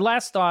it. My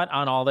last thought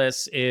on all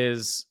this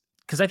is,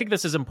 because I think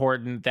this is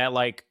important, that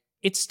like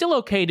it's still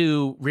okay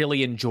to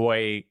really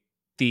enjoy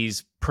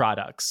these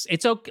products.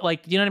 It's okay,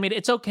 like, you know what I mean?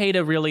 It's okay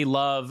to really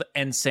love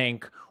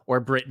NSYNC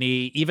or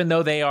Britney, even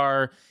though they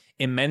are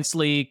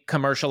immensely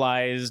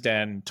commercialized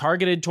and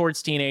targeted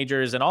towards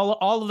teenagers and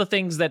all of the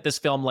things that this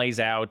film lays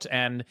out.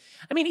 And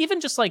I mean, even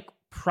just like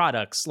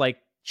products like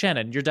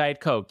Shannon, your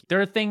Diet Coke.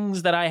 There are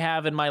things that I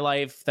have in my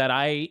life that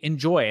I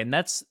enjoy, and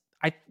that's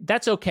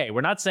okay.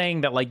 We're not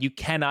saying that like you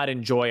cannot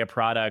enjoy a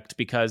product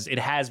because it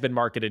has been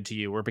marketed to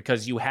you or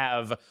because you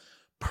have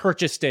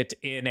purchased it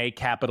in a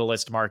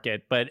capitalist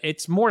market, but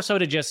it's more so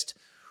to just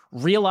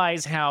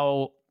realize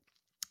how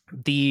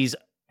these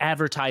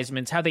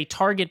advertisements, how they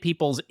target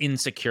people's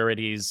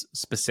insecurities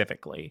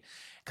specifically,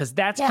 because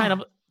that's kind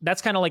of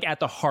like at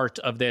the heart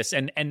of this.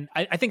 And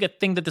I think a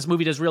thing that this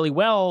movie does really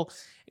well,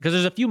 because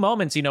there's a few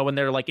moments, you know, when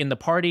they're like in the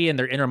party and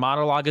their inner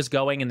monologue is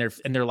going and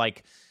they're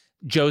like,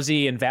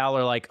 Josie and Val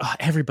are like, oh,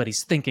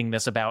 everybody's thinking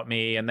this about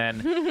me. And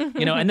then,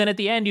 you know, and then at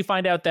the end you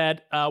find out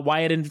that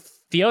Wyatt and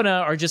Fiona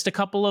are just a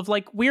couple of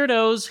like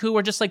weirdos who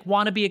are just like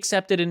want to be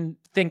accepted and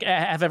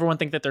have everyone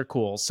think that they're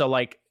cool. So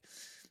like,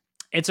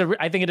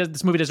 I think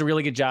this movie does a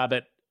really good job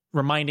at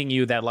reminding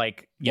you that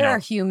like, there are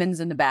humans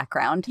in the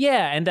background.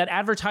 Yeah. And that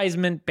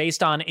advertisement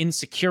based on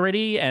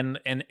insecurity and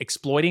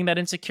exploiting that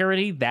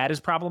insecurity, that is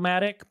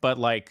problematic. But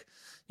like,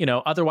 you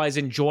know, otherwise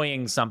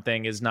enjoying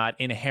something is not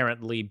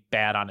inherently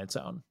bad on its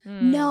own.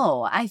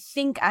 No, I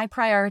think I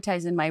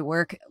prioritize in my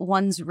work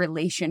one's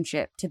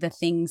relationship to the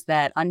things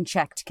that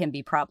unchecked can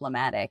be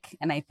problematic.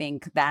 And I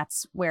think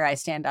that's where I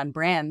stand on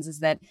brands, is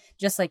that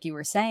just like you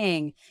were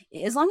saying,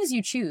 as long as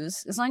you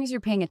choose, as long as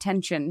you're paying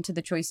attention to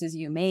the choices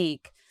you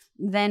make,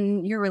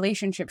 then your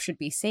relationship should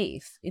be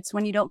safe. It's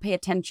when you don't pay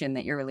attention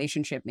that your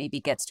relationship maybe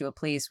gets to a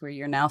place where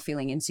you're now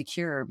feeling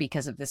insecure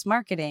because of this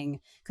marketing,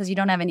 because you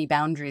don't have any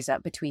boundaries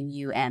up between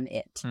you and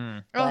it.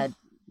 But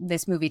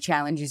this movie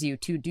challenges you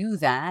to do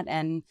that.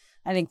 And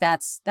I think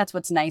that's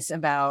what's nice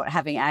about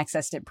having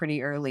accessed it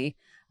pretty early.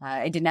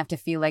 I didn't have to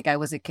feel like I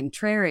was a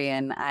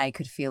contrarian. I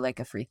could feel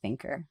like a free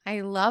thinker.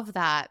 I love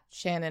that,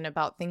 Shannon,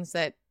 about things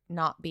that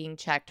not being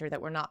checked or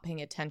that we're not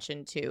paying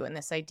attention to, and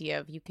this idea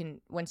of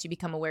once you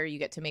become aware, you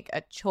get to make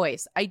a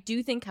choice. I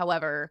do think,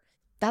 however,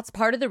 that's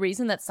part of the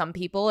reason that some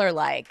people are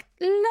like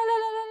la, la, la,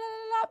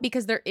 la, la,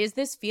 because there is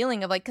this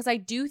feeling of like, because I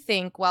do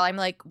think, while I'm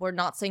like, we're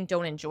not saying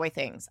don't enjoy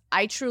things,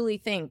 I truly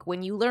think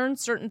when you learn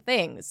certain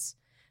things,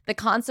 the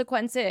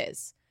consequence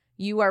is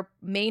you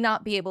may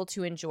not be able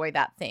to enjoy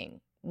that thing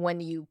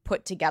when you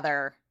put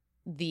together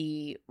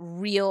the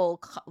real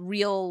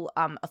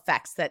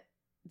effects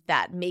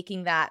that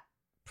making that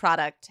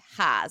product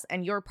has,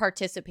 and your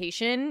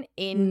participation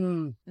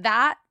in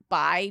that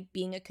by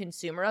being a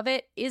consumer of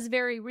it is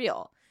very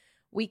real.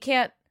 We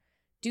can't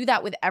do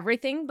that with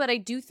everything, but I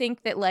do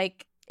think that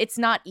like it's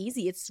not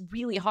easy. It's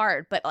really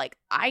hard, but like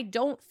I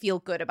don't feel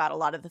good about a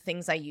lot of the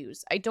things I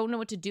use. I don't know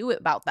what to do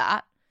about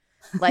that.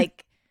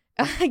 Like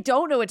I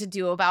don't know what to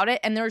do about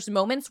it, and there's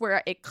moments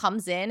where it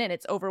comes in and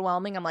it's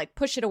overwhelming. I'm like,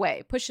 push it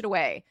away.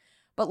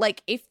 But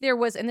like if there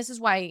was, and this is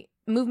why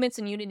movements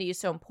and unity is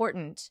so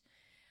important,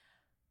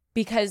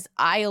 because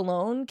I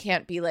alone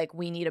can't be like,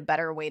 we need a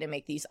better way to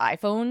make these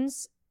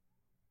iPhones.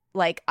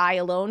 Like, I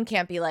alone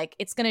can't be like,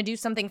 it's going to do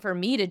something for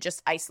me to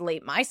just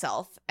isolate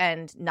myself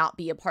and not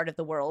be a part of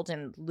the world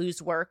and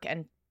lose work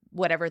and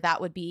whatever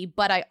that would be.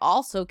 But I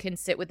also can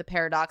sit with the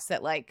paradox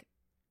that, like,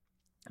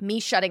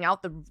 me shutting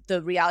out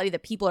the reality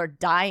that people are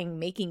dying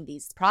making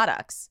these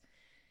products.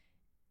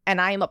 And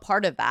I am a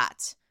part of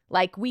that.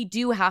 Like, we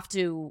do have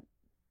to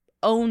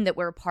own that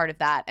we're a part of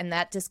that, and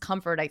that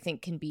discomfort I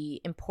think can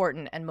be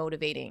important and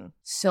motivating.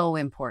 So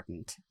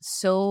important.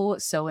 So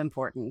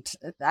important.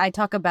 I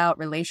talk about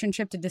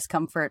relationship to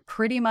discomfort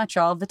pretty much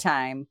all the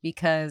time,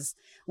 because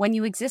when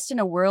you exist in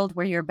a world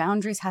where your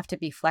boundaries have to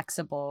be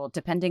flexible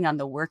depending on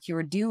the work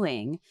you're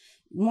doing,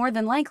 more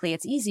than likely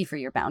it's easy for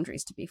your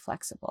boundaries to be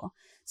flexible.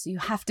 So you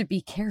have to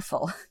be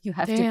careful. You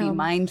have to be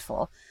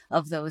mindful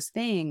of those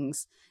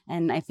things.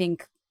 And I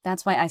think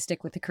that's why I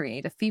stick with the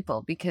creative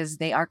people, because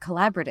they are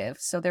collaborative.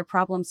 So their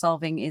problem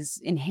solving is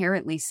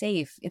inherently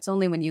safe. It's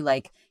only when you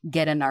like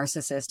get a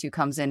narcissist who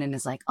comes in and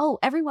is like, oh,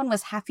 everyone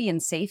was happy and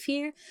safe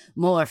here.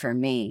 More for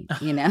me,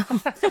 you know?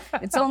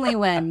 It's only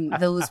when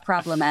those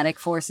problematic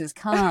forces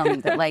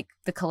come that like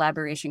the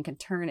collaboration can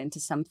turn into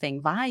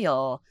something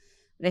vile.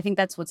 But I think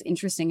that's what's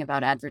interesting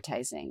about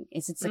advertising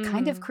is it's a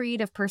kind of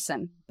creative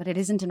person, but it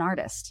isn't an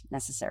artist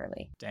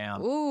necessarily.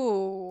 Damn.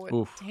 Ooh,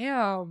 Oof.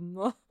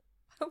 Damn.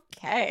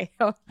 Okay.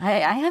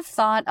 I have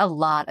thought a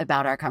lot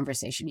about our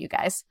conversation, you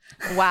guys.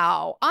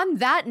 Wow. On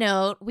that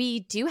note,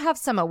 we do have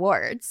some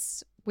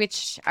awards,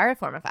 which are a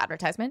form of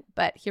advertisement,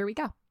 but here we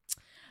go.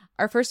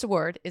 Our first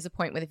award is a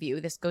point with a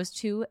view. This goes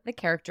to the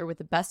character with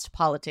the best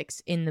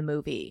politics in the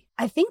movie.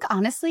 I think,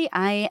 honestly,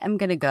 I am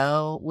going to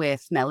go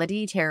with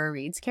Melody, Tara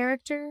Reid's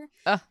character,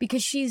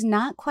 because she's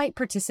not quite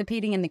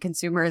participating in the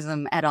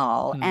consumerism at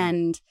all.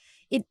 And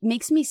it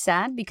makes me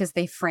sad because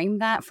they frame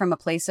that from a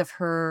place of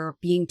her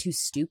being too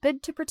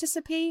stupid to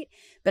participate.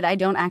 But I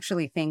don't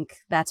actually think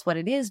that's what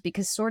it is,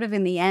 because sort of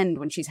in the end,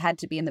 when she's had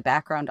to be in the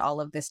background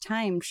all of this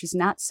time, she's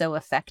not so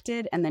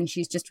affected. And then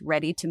she's just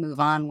ready to move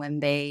on when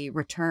they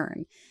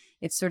return.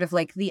 It's sort of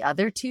like the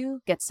other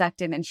two get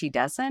sucked in and she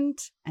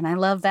doesn't. And I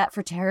love that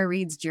for Tara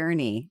Reid's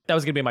journey. That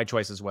was going to be my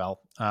choice as well.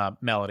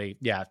 Melody.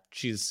 Yeah,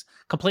 she's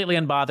completely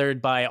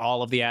unbothered by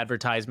all of the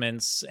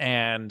advertisements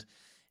and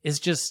is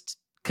just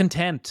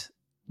content.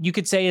 You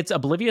could say it's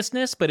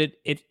obliviousness, but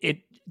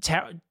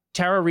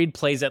Tara Reid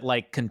plays it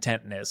like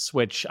contentness,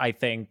 which I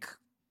think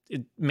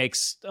it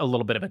makes a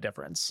little bit of a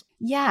difference.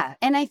 Yeah.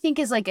 And I think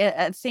is like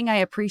a thing I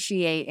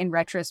appreciate in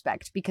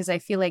retrospect, because I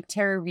feel like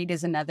Tara Reid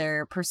is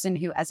another person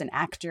who, as an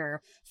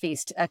actor,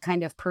 faced a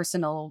kind of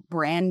personal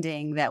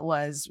branding that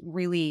was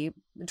really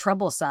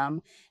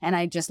troublesome. And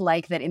I just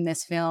like that in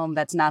this film,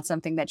 that's not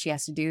something that she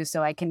has to do.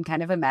 So I can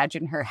kind of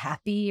imagine her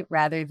happy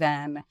rather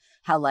than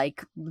how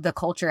like the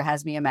culture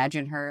has me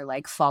imagine her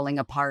like falling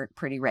apart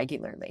pretty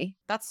regularly.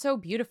 That's so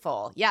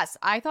beautiful. Yes,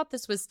 I thought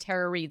this was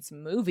Tara Reid's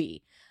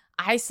movie.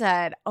 I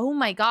said, oh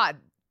my God,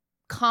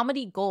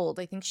 comedy gold.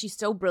 I think she's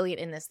so brilliant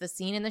in this. The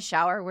scene in the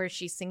shower where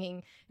she's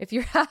singing, "If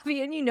you're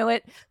happy and you know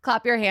it,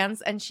 clap your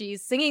hands." And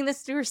she's singing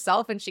this to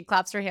herself and she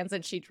claps her hands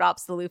and she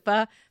drops the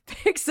loofah,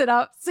 picks it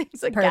up,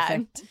 sings again.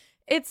 Perfect.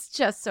 It's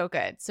just so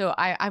good. So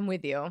I'm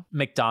with you.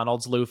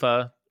 McDonald's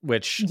loofah,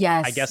 which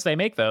Yes. I guess they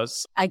make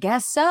those. I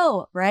guess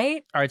so,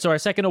 right? All right, so our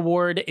second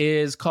award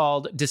is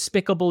called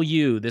Despicable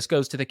You. This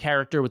goes to the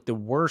character with the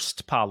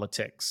worst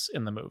politics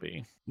in the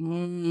movie.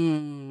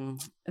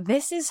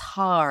 This is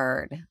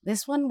hard.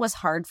 This one was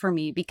hard for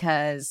me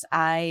because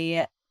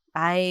I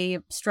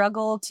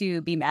struggle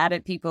to be mad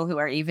at people who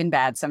are even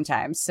bad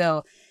sometimes.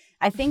 So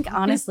I think,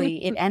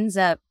 honestly, it ends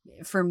up,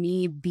 for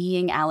me,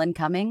 being Alan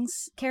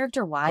Cummings'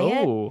 character,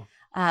 Wyatt. Oh.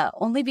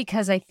 Only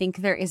because I think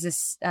there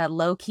is a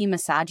low-key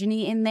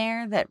misogyny in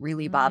there that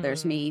really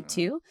bothers me,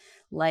 too.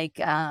 Like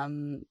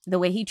the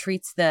way he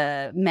treats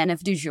the men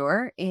of du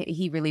jour,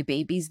 he really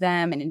babies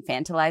them and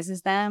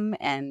infantilizes them.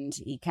 And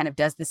he kind of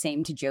does the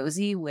same to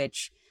Josie,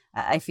 which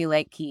I feel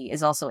like he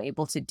is also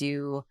able to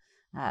do,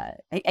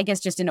 I guess,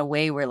 just in a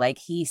way where like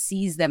he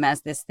sees them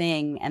as this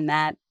thing. And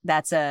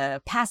that's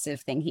a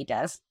passive thing he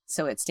does.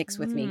 So it sticks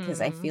with me because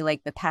I feel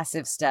like the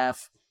passive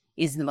stuff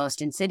is the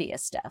most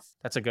insidious stuff.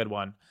 That's a good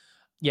one.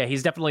 Yeah,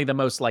 he's definitely the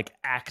most like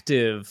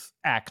active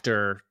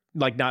actor,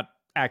 like not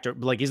actor,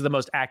 but like he's the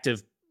most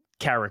active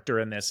character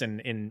in this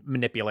in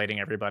manipulating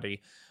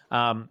everybody.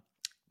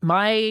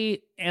 My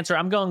answer,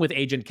 I'm going with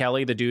Agent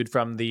Kelly, the dude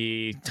from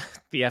the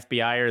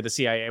FBI or the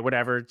CIA,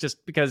 whatever,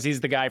 just because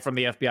he's the guy from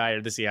the FBI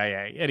or the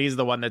CIA. And he's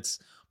the one that's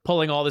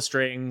pulling all the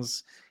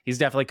strings. He's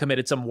definitely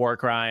committed some war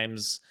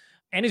crimes.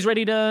 And he's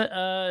ready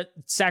to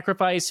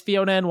sacrifice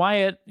Fiona and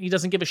Wyatt. He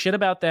doesn't give a shit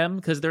about them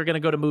because they're going to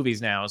go to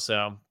movies now.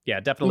 So, yeah,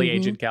 definitely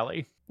Agent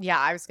Kelly. Yeah,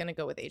 I was going to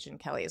go with Agent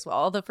Kelly as well.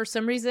 Although for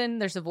some reason,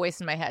 there's a voice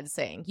in my head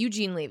saying,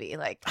 Eugene Levy,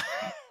 like,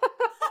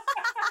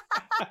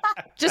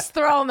 just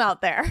throw him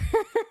out there.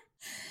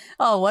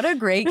 Oh, what a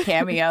great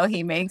cameo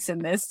he makes in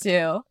this,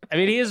 too. I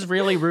mean, he is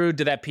really rude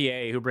to that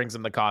PA who brings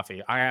him the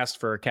coffee. I asked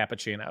for a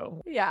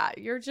cappuccino. Yeah,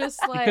 you're just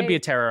like... He could be a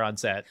terror on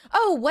set.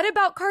 Oh, what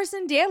about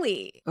Carson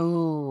Daly?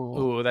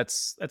 Ooh,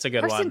 that's a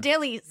good one. Carson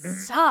Daly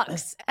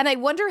sucks. And I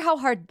wonder how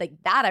hard like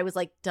that. I was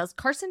like, does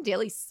Carson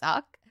Daly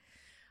suck?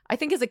 I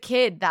think as a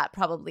kid, that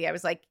probably, I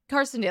was like,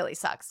 Carson Daly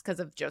sucks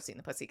because of Josie and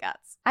the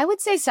Pussycats. I would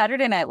say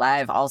Saturday Night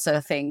Live also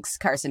thinks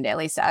Carson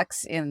Daly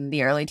sucks in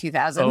the early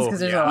 2000s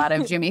because there's a lot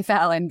of Jimmy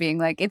Fallon being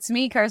like, it's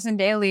me, Carson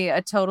Daly,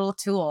 a total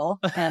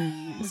tool.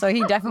 And so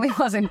he definitely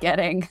wasn't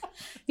getting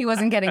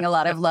a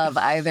lot of love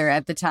either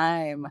at the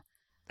time.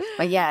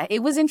 But yeah,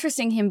 it was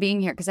interesting him being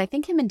here because I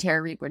think him and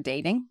Tara Reid were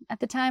dating at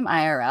the time,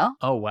 IRL.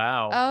 Oh,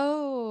 wow.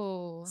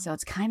 Oh. So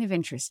it's kind of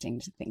interesting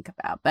to think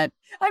about. But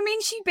I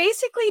mean, she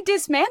basically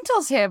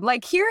dismantles him.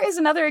 Like, here is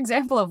another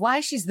example of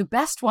why she's the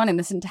best one in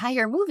this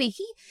entire movie.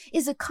 He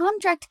is a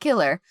contract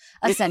killer,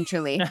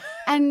 essentially.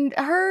 And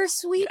her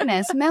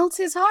sweetness melts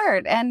his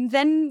heart. And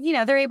then, you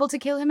know, they're able to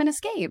kill him and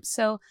escape.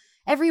 So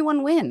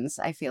everyone wins,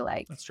 I feel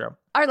like. That's true.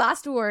 Our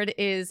last award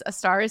is A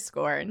Star is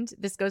Scorned.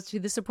 This goes to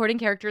the supporting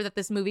character that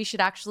this movie should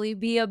actually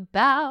be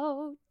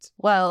about.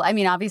 Well, I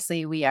mean,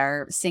 obviously we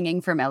are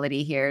singing for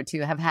Melody here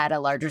to have had a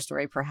larger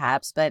story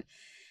perhaps, but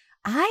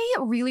I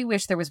really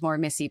wish there was more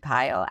Missy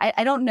Pyle.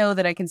 I don't know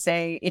that I can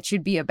say it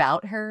should be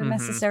about her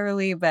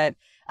necessarily, but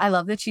I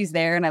love that she's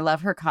there. And I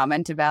love her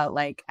comment about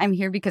like, I'm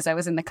here because I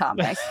was in the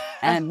comic.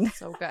 And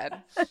so good.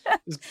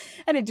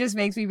 And it just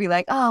makes me be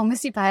like, oh,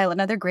 Missy Pyle,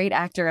 another great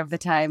actor of the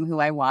time who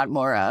I want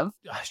more of.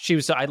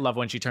 I love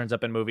when she turns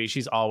up in movies.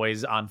 She's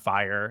always on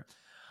fire.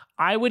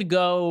 I would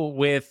go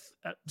with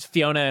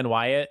Fiona and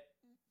Wyatt,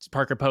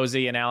 Parker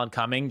Posey and Alan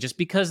Cumming, just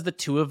because the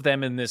two of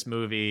them in this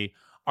movie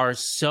are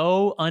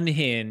so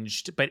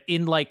unhinged, but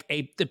in like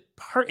a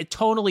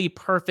tonally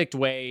perfect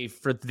way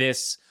for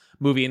this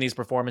movie and these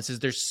performances.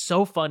 They're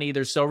so funny.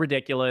 They're so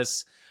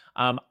ridiculous.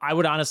 I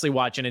would honestly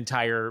watch an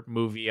entire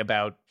movie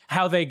about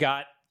how they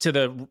got to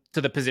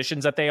the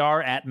positions that they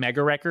are at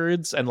Mega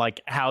Records and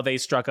like how they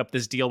struck up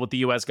this deal with the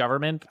US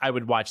government, I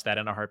would watch that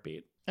in a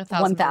heartbeat.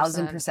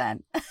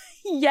 1,000%.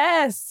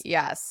 Yes.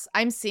 Yes.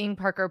 I'm seeing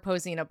Parker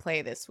Posey in a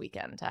play this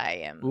weekend. I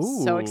am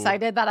Ooh. so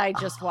excited that I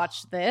just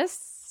watched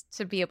this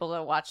to be able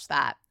to watch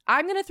that.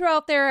 I'm going to throw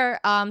out there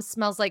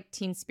Smells Like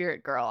Teen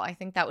Spirit Girl. I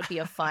think that would be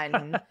a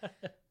fun...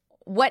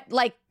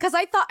 because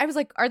I was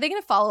like, are they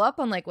going to follow up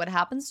on like what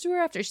happens to her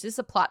after? Is this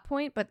a plot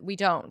point? But we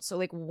don't. So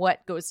like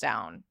what goes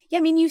down? Yeah,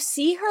 I mean, you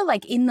see her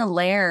like in the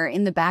lair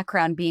in the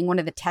background being one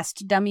of the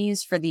test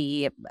dummies for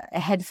the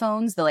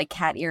headphones, the like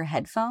cat ear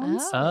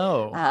headphones.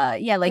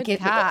 Yeah, like Good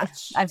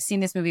catch. I've seen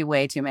this movie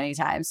way too many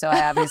times, so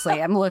I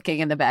obviously I'm looking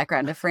in the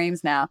background of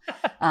frames now.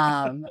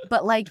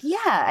 But like,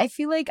 yeah, I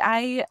feel like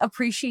I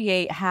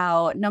appreciate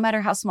how no matter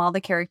how small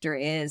the character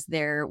is,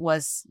 there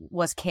was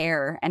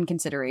care and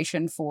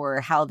consideration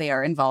for how they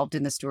are involved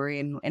in the story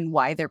and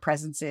why their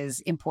presence is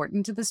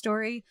important to the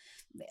story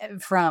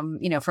from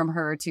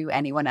her to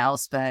anyone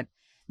else. But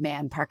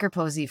man, Parker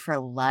Posey for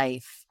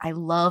life. I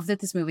love that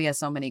this movie has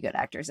so many good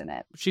actors in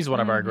it. She's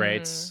one of our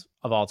greats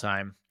of all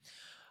time.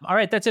 All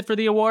right, that's it for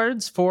the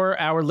awards. For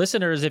our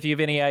listeners, if you have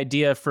any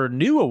idea for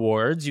new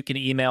awards, you can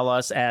email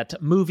us at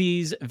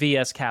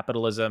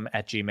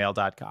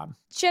moviesvscapitalism@gmail.com.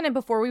 Shannon,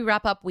 before we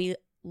wrap up, we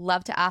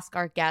love to ask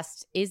our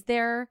guests, is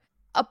there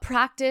a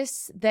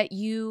practice that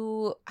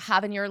you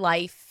have in your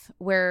life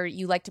where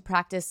you like to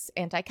practice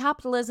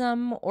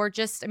anti-capitalism, or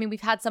just, I mean, we've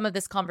had some of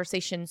this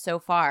conversation so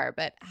far,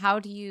 but how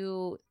do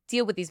you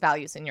deal with these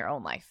values in your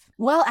own life?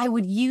 Well, I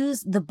would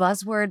use the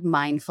buzzword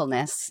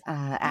mindfulness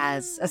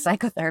as a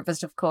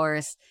psychotherapist, of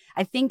course.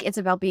 I think it's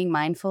about being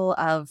mindful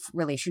of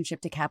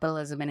relationship to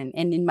capitalism. And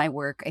in my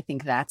work, I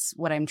think that's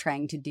what I'm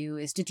trying to do,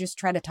 is to just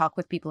try to talk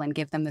with people and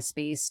give them the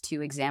space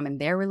to examine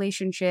their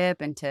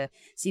relationship and to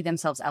see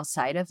themselves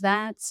outside of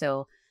that.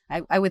 So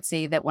I would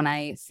say that when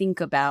I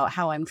think about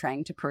how I'm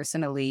trying to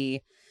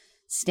personally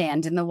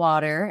stand in the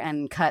water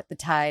and cut the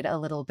tide a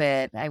little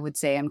bit, I would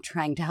say I'm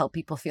trying to help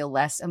people feel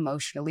less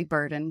emotionally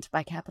burdened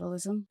by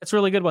capitalism. That's a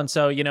really good one.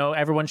 So,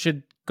 everyone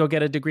should go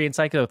get a degree in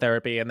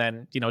psychotherapy and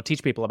then,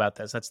 teach people about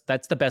this.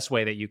 That's the best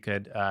way that you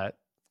could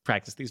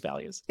practice these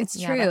values. It's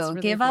Yeah, true. that's really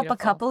Give up a beautiful.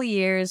 couple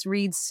years,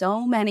 read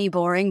so many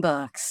boring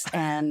books,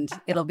 and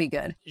it'll be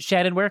good.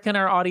 Shannon, where can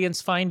our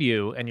audience find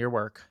you and your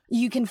work?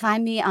 You can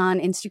find me on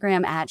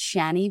Instagram at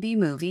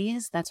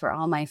ShannyBMovies. That's where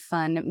all my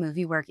fun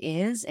movie work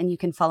is. And you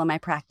can follow my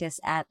practice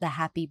at The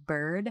Happy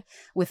Bird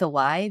with a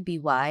Y,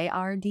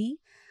 BYRD.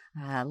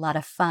 A lot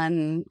of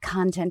fun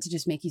content to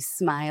just make you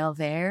smile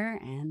there.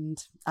 And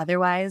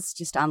otherwise,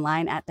 just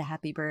online at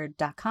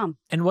thehappybird.com.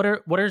 And what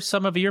are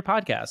some of your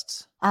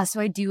podcasts?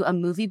 So I do a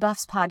Movie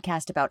Buffs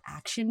podcast about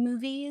action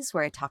movies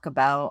where I talk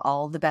about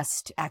all the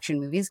best action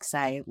movies because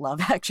I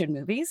love action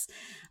movies.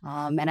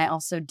 And I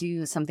also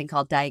do something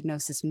called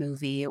Diagnosis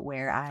Movie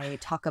where I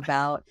talk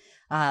about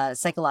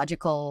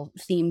psychological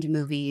themed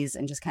movies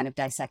and just kind of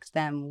dissect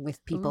them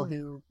with people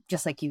who,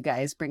 just like you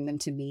guys, bring them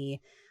to me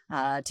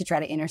to try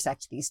to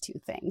intersect these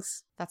two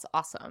things. That's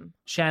awesome.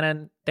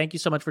 Shannon, thank you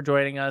so much for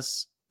joining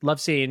us.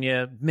 Love seeing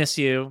you. Miss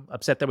you.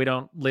 Upset that we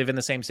don't live in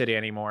the same city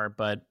anymore,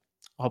 but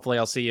hopefully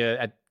I'll see you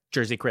at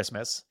Jersey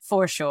Christmas.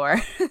 For sure.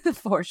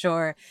 For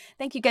sure.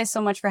 Thank you guys so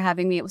much for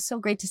having me. It was so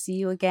great to see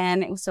you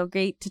again. It was so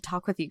great to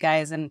talk with you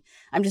guys. And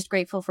I'm just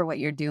grateful for what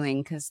you're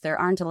doing because there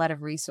aren't a lot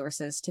of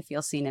resources to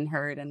feel seen and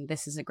heard. And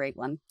this is a great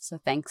one. So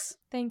thanks.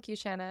 Thank you,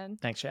 Shannon.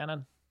 Thanks,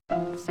 Shannon.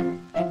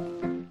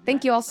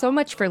 Thank you all so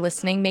much for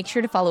listening. Make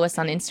sure to follow us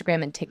on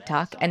Instagram and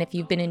TikTok. And if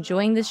you've been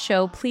enjoying this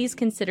show, please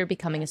consider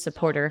becoming a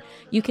supporter.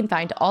 You can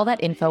find all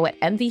that info at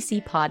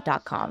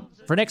mvcpod.com.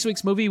 For next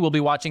week's movie, we'll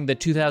be watching the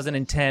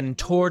 2010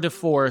 tour de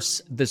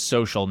force, The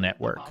Social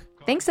Network.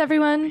 Thanks,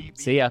 everyone.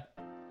 See ya.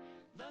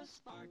 The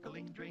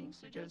sparkling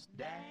drinks are just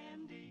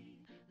dandy.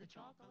 The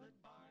chocolate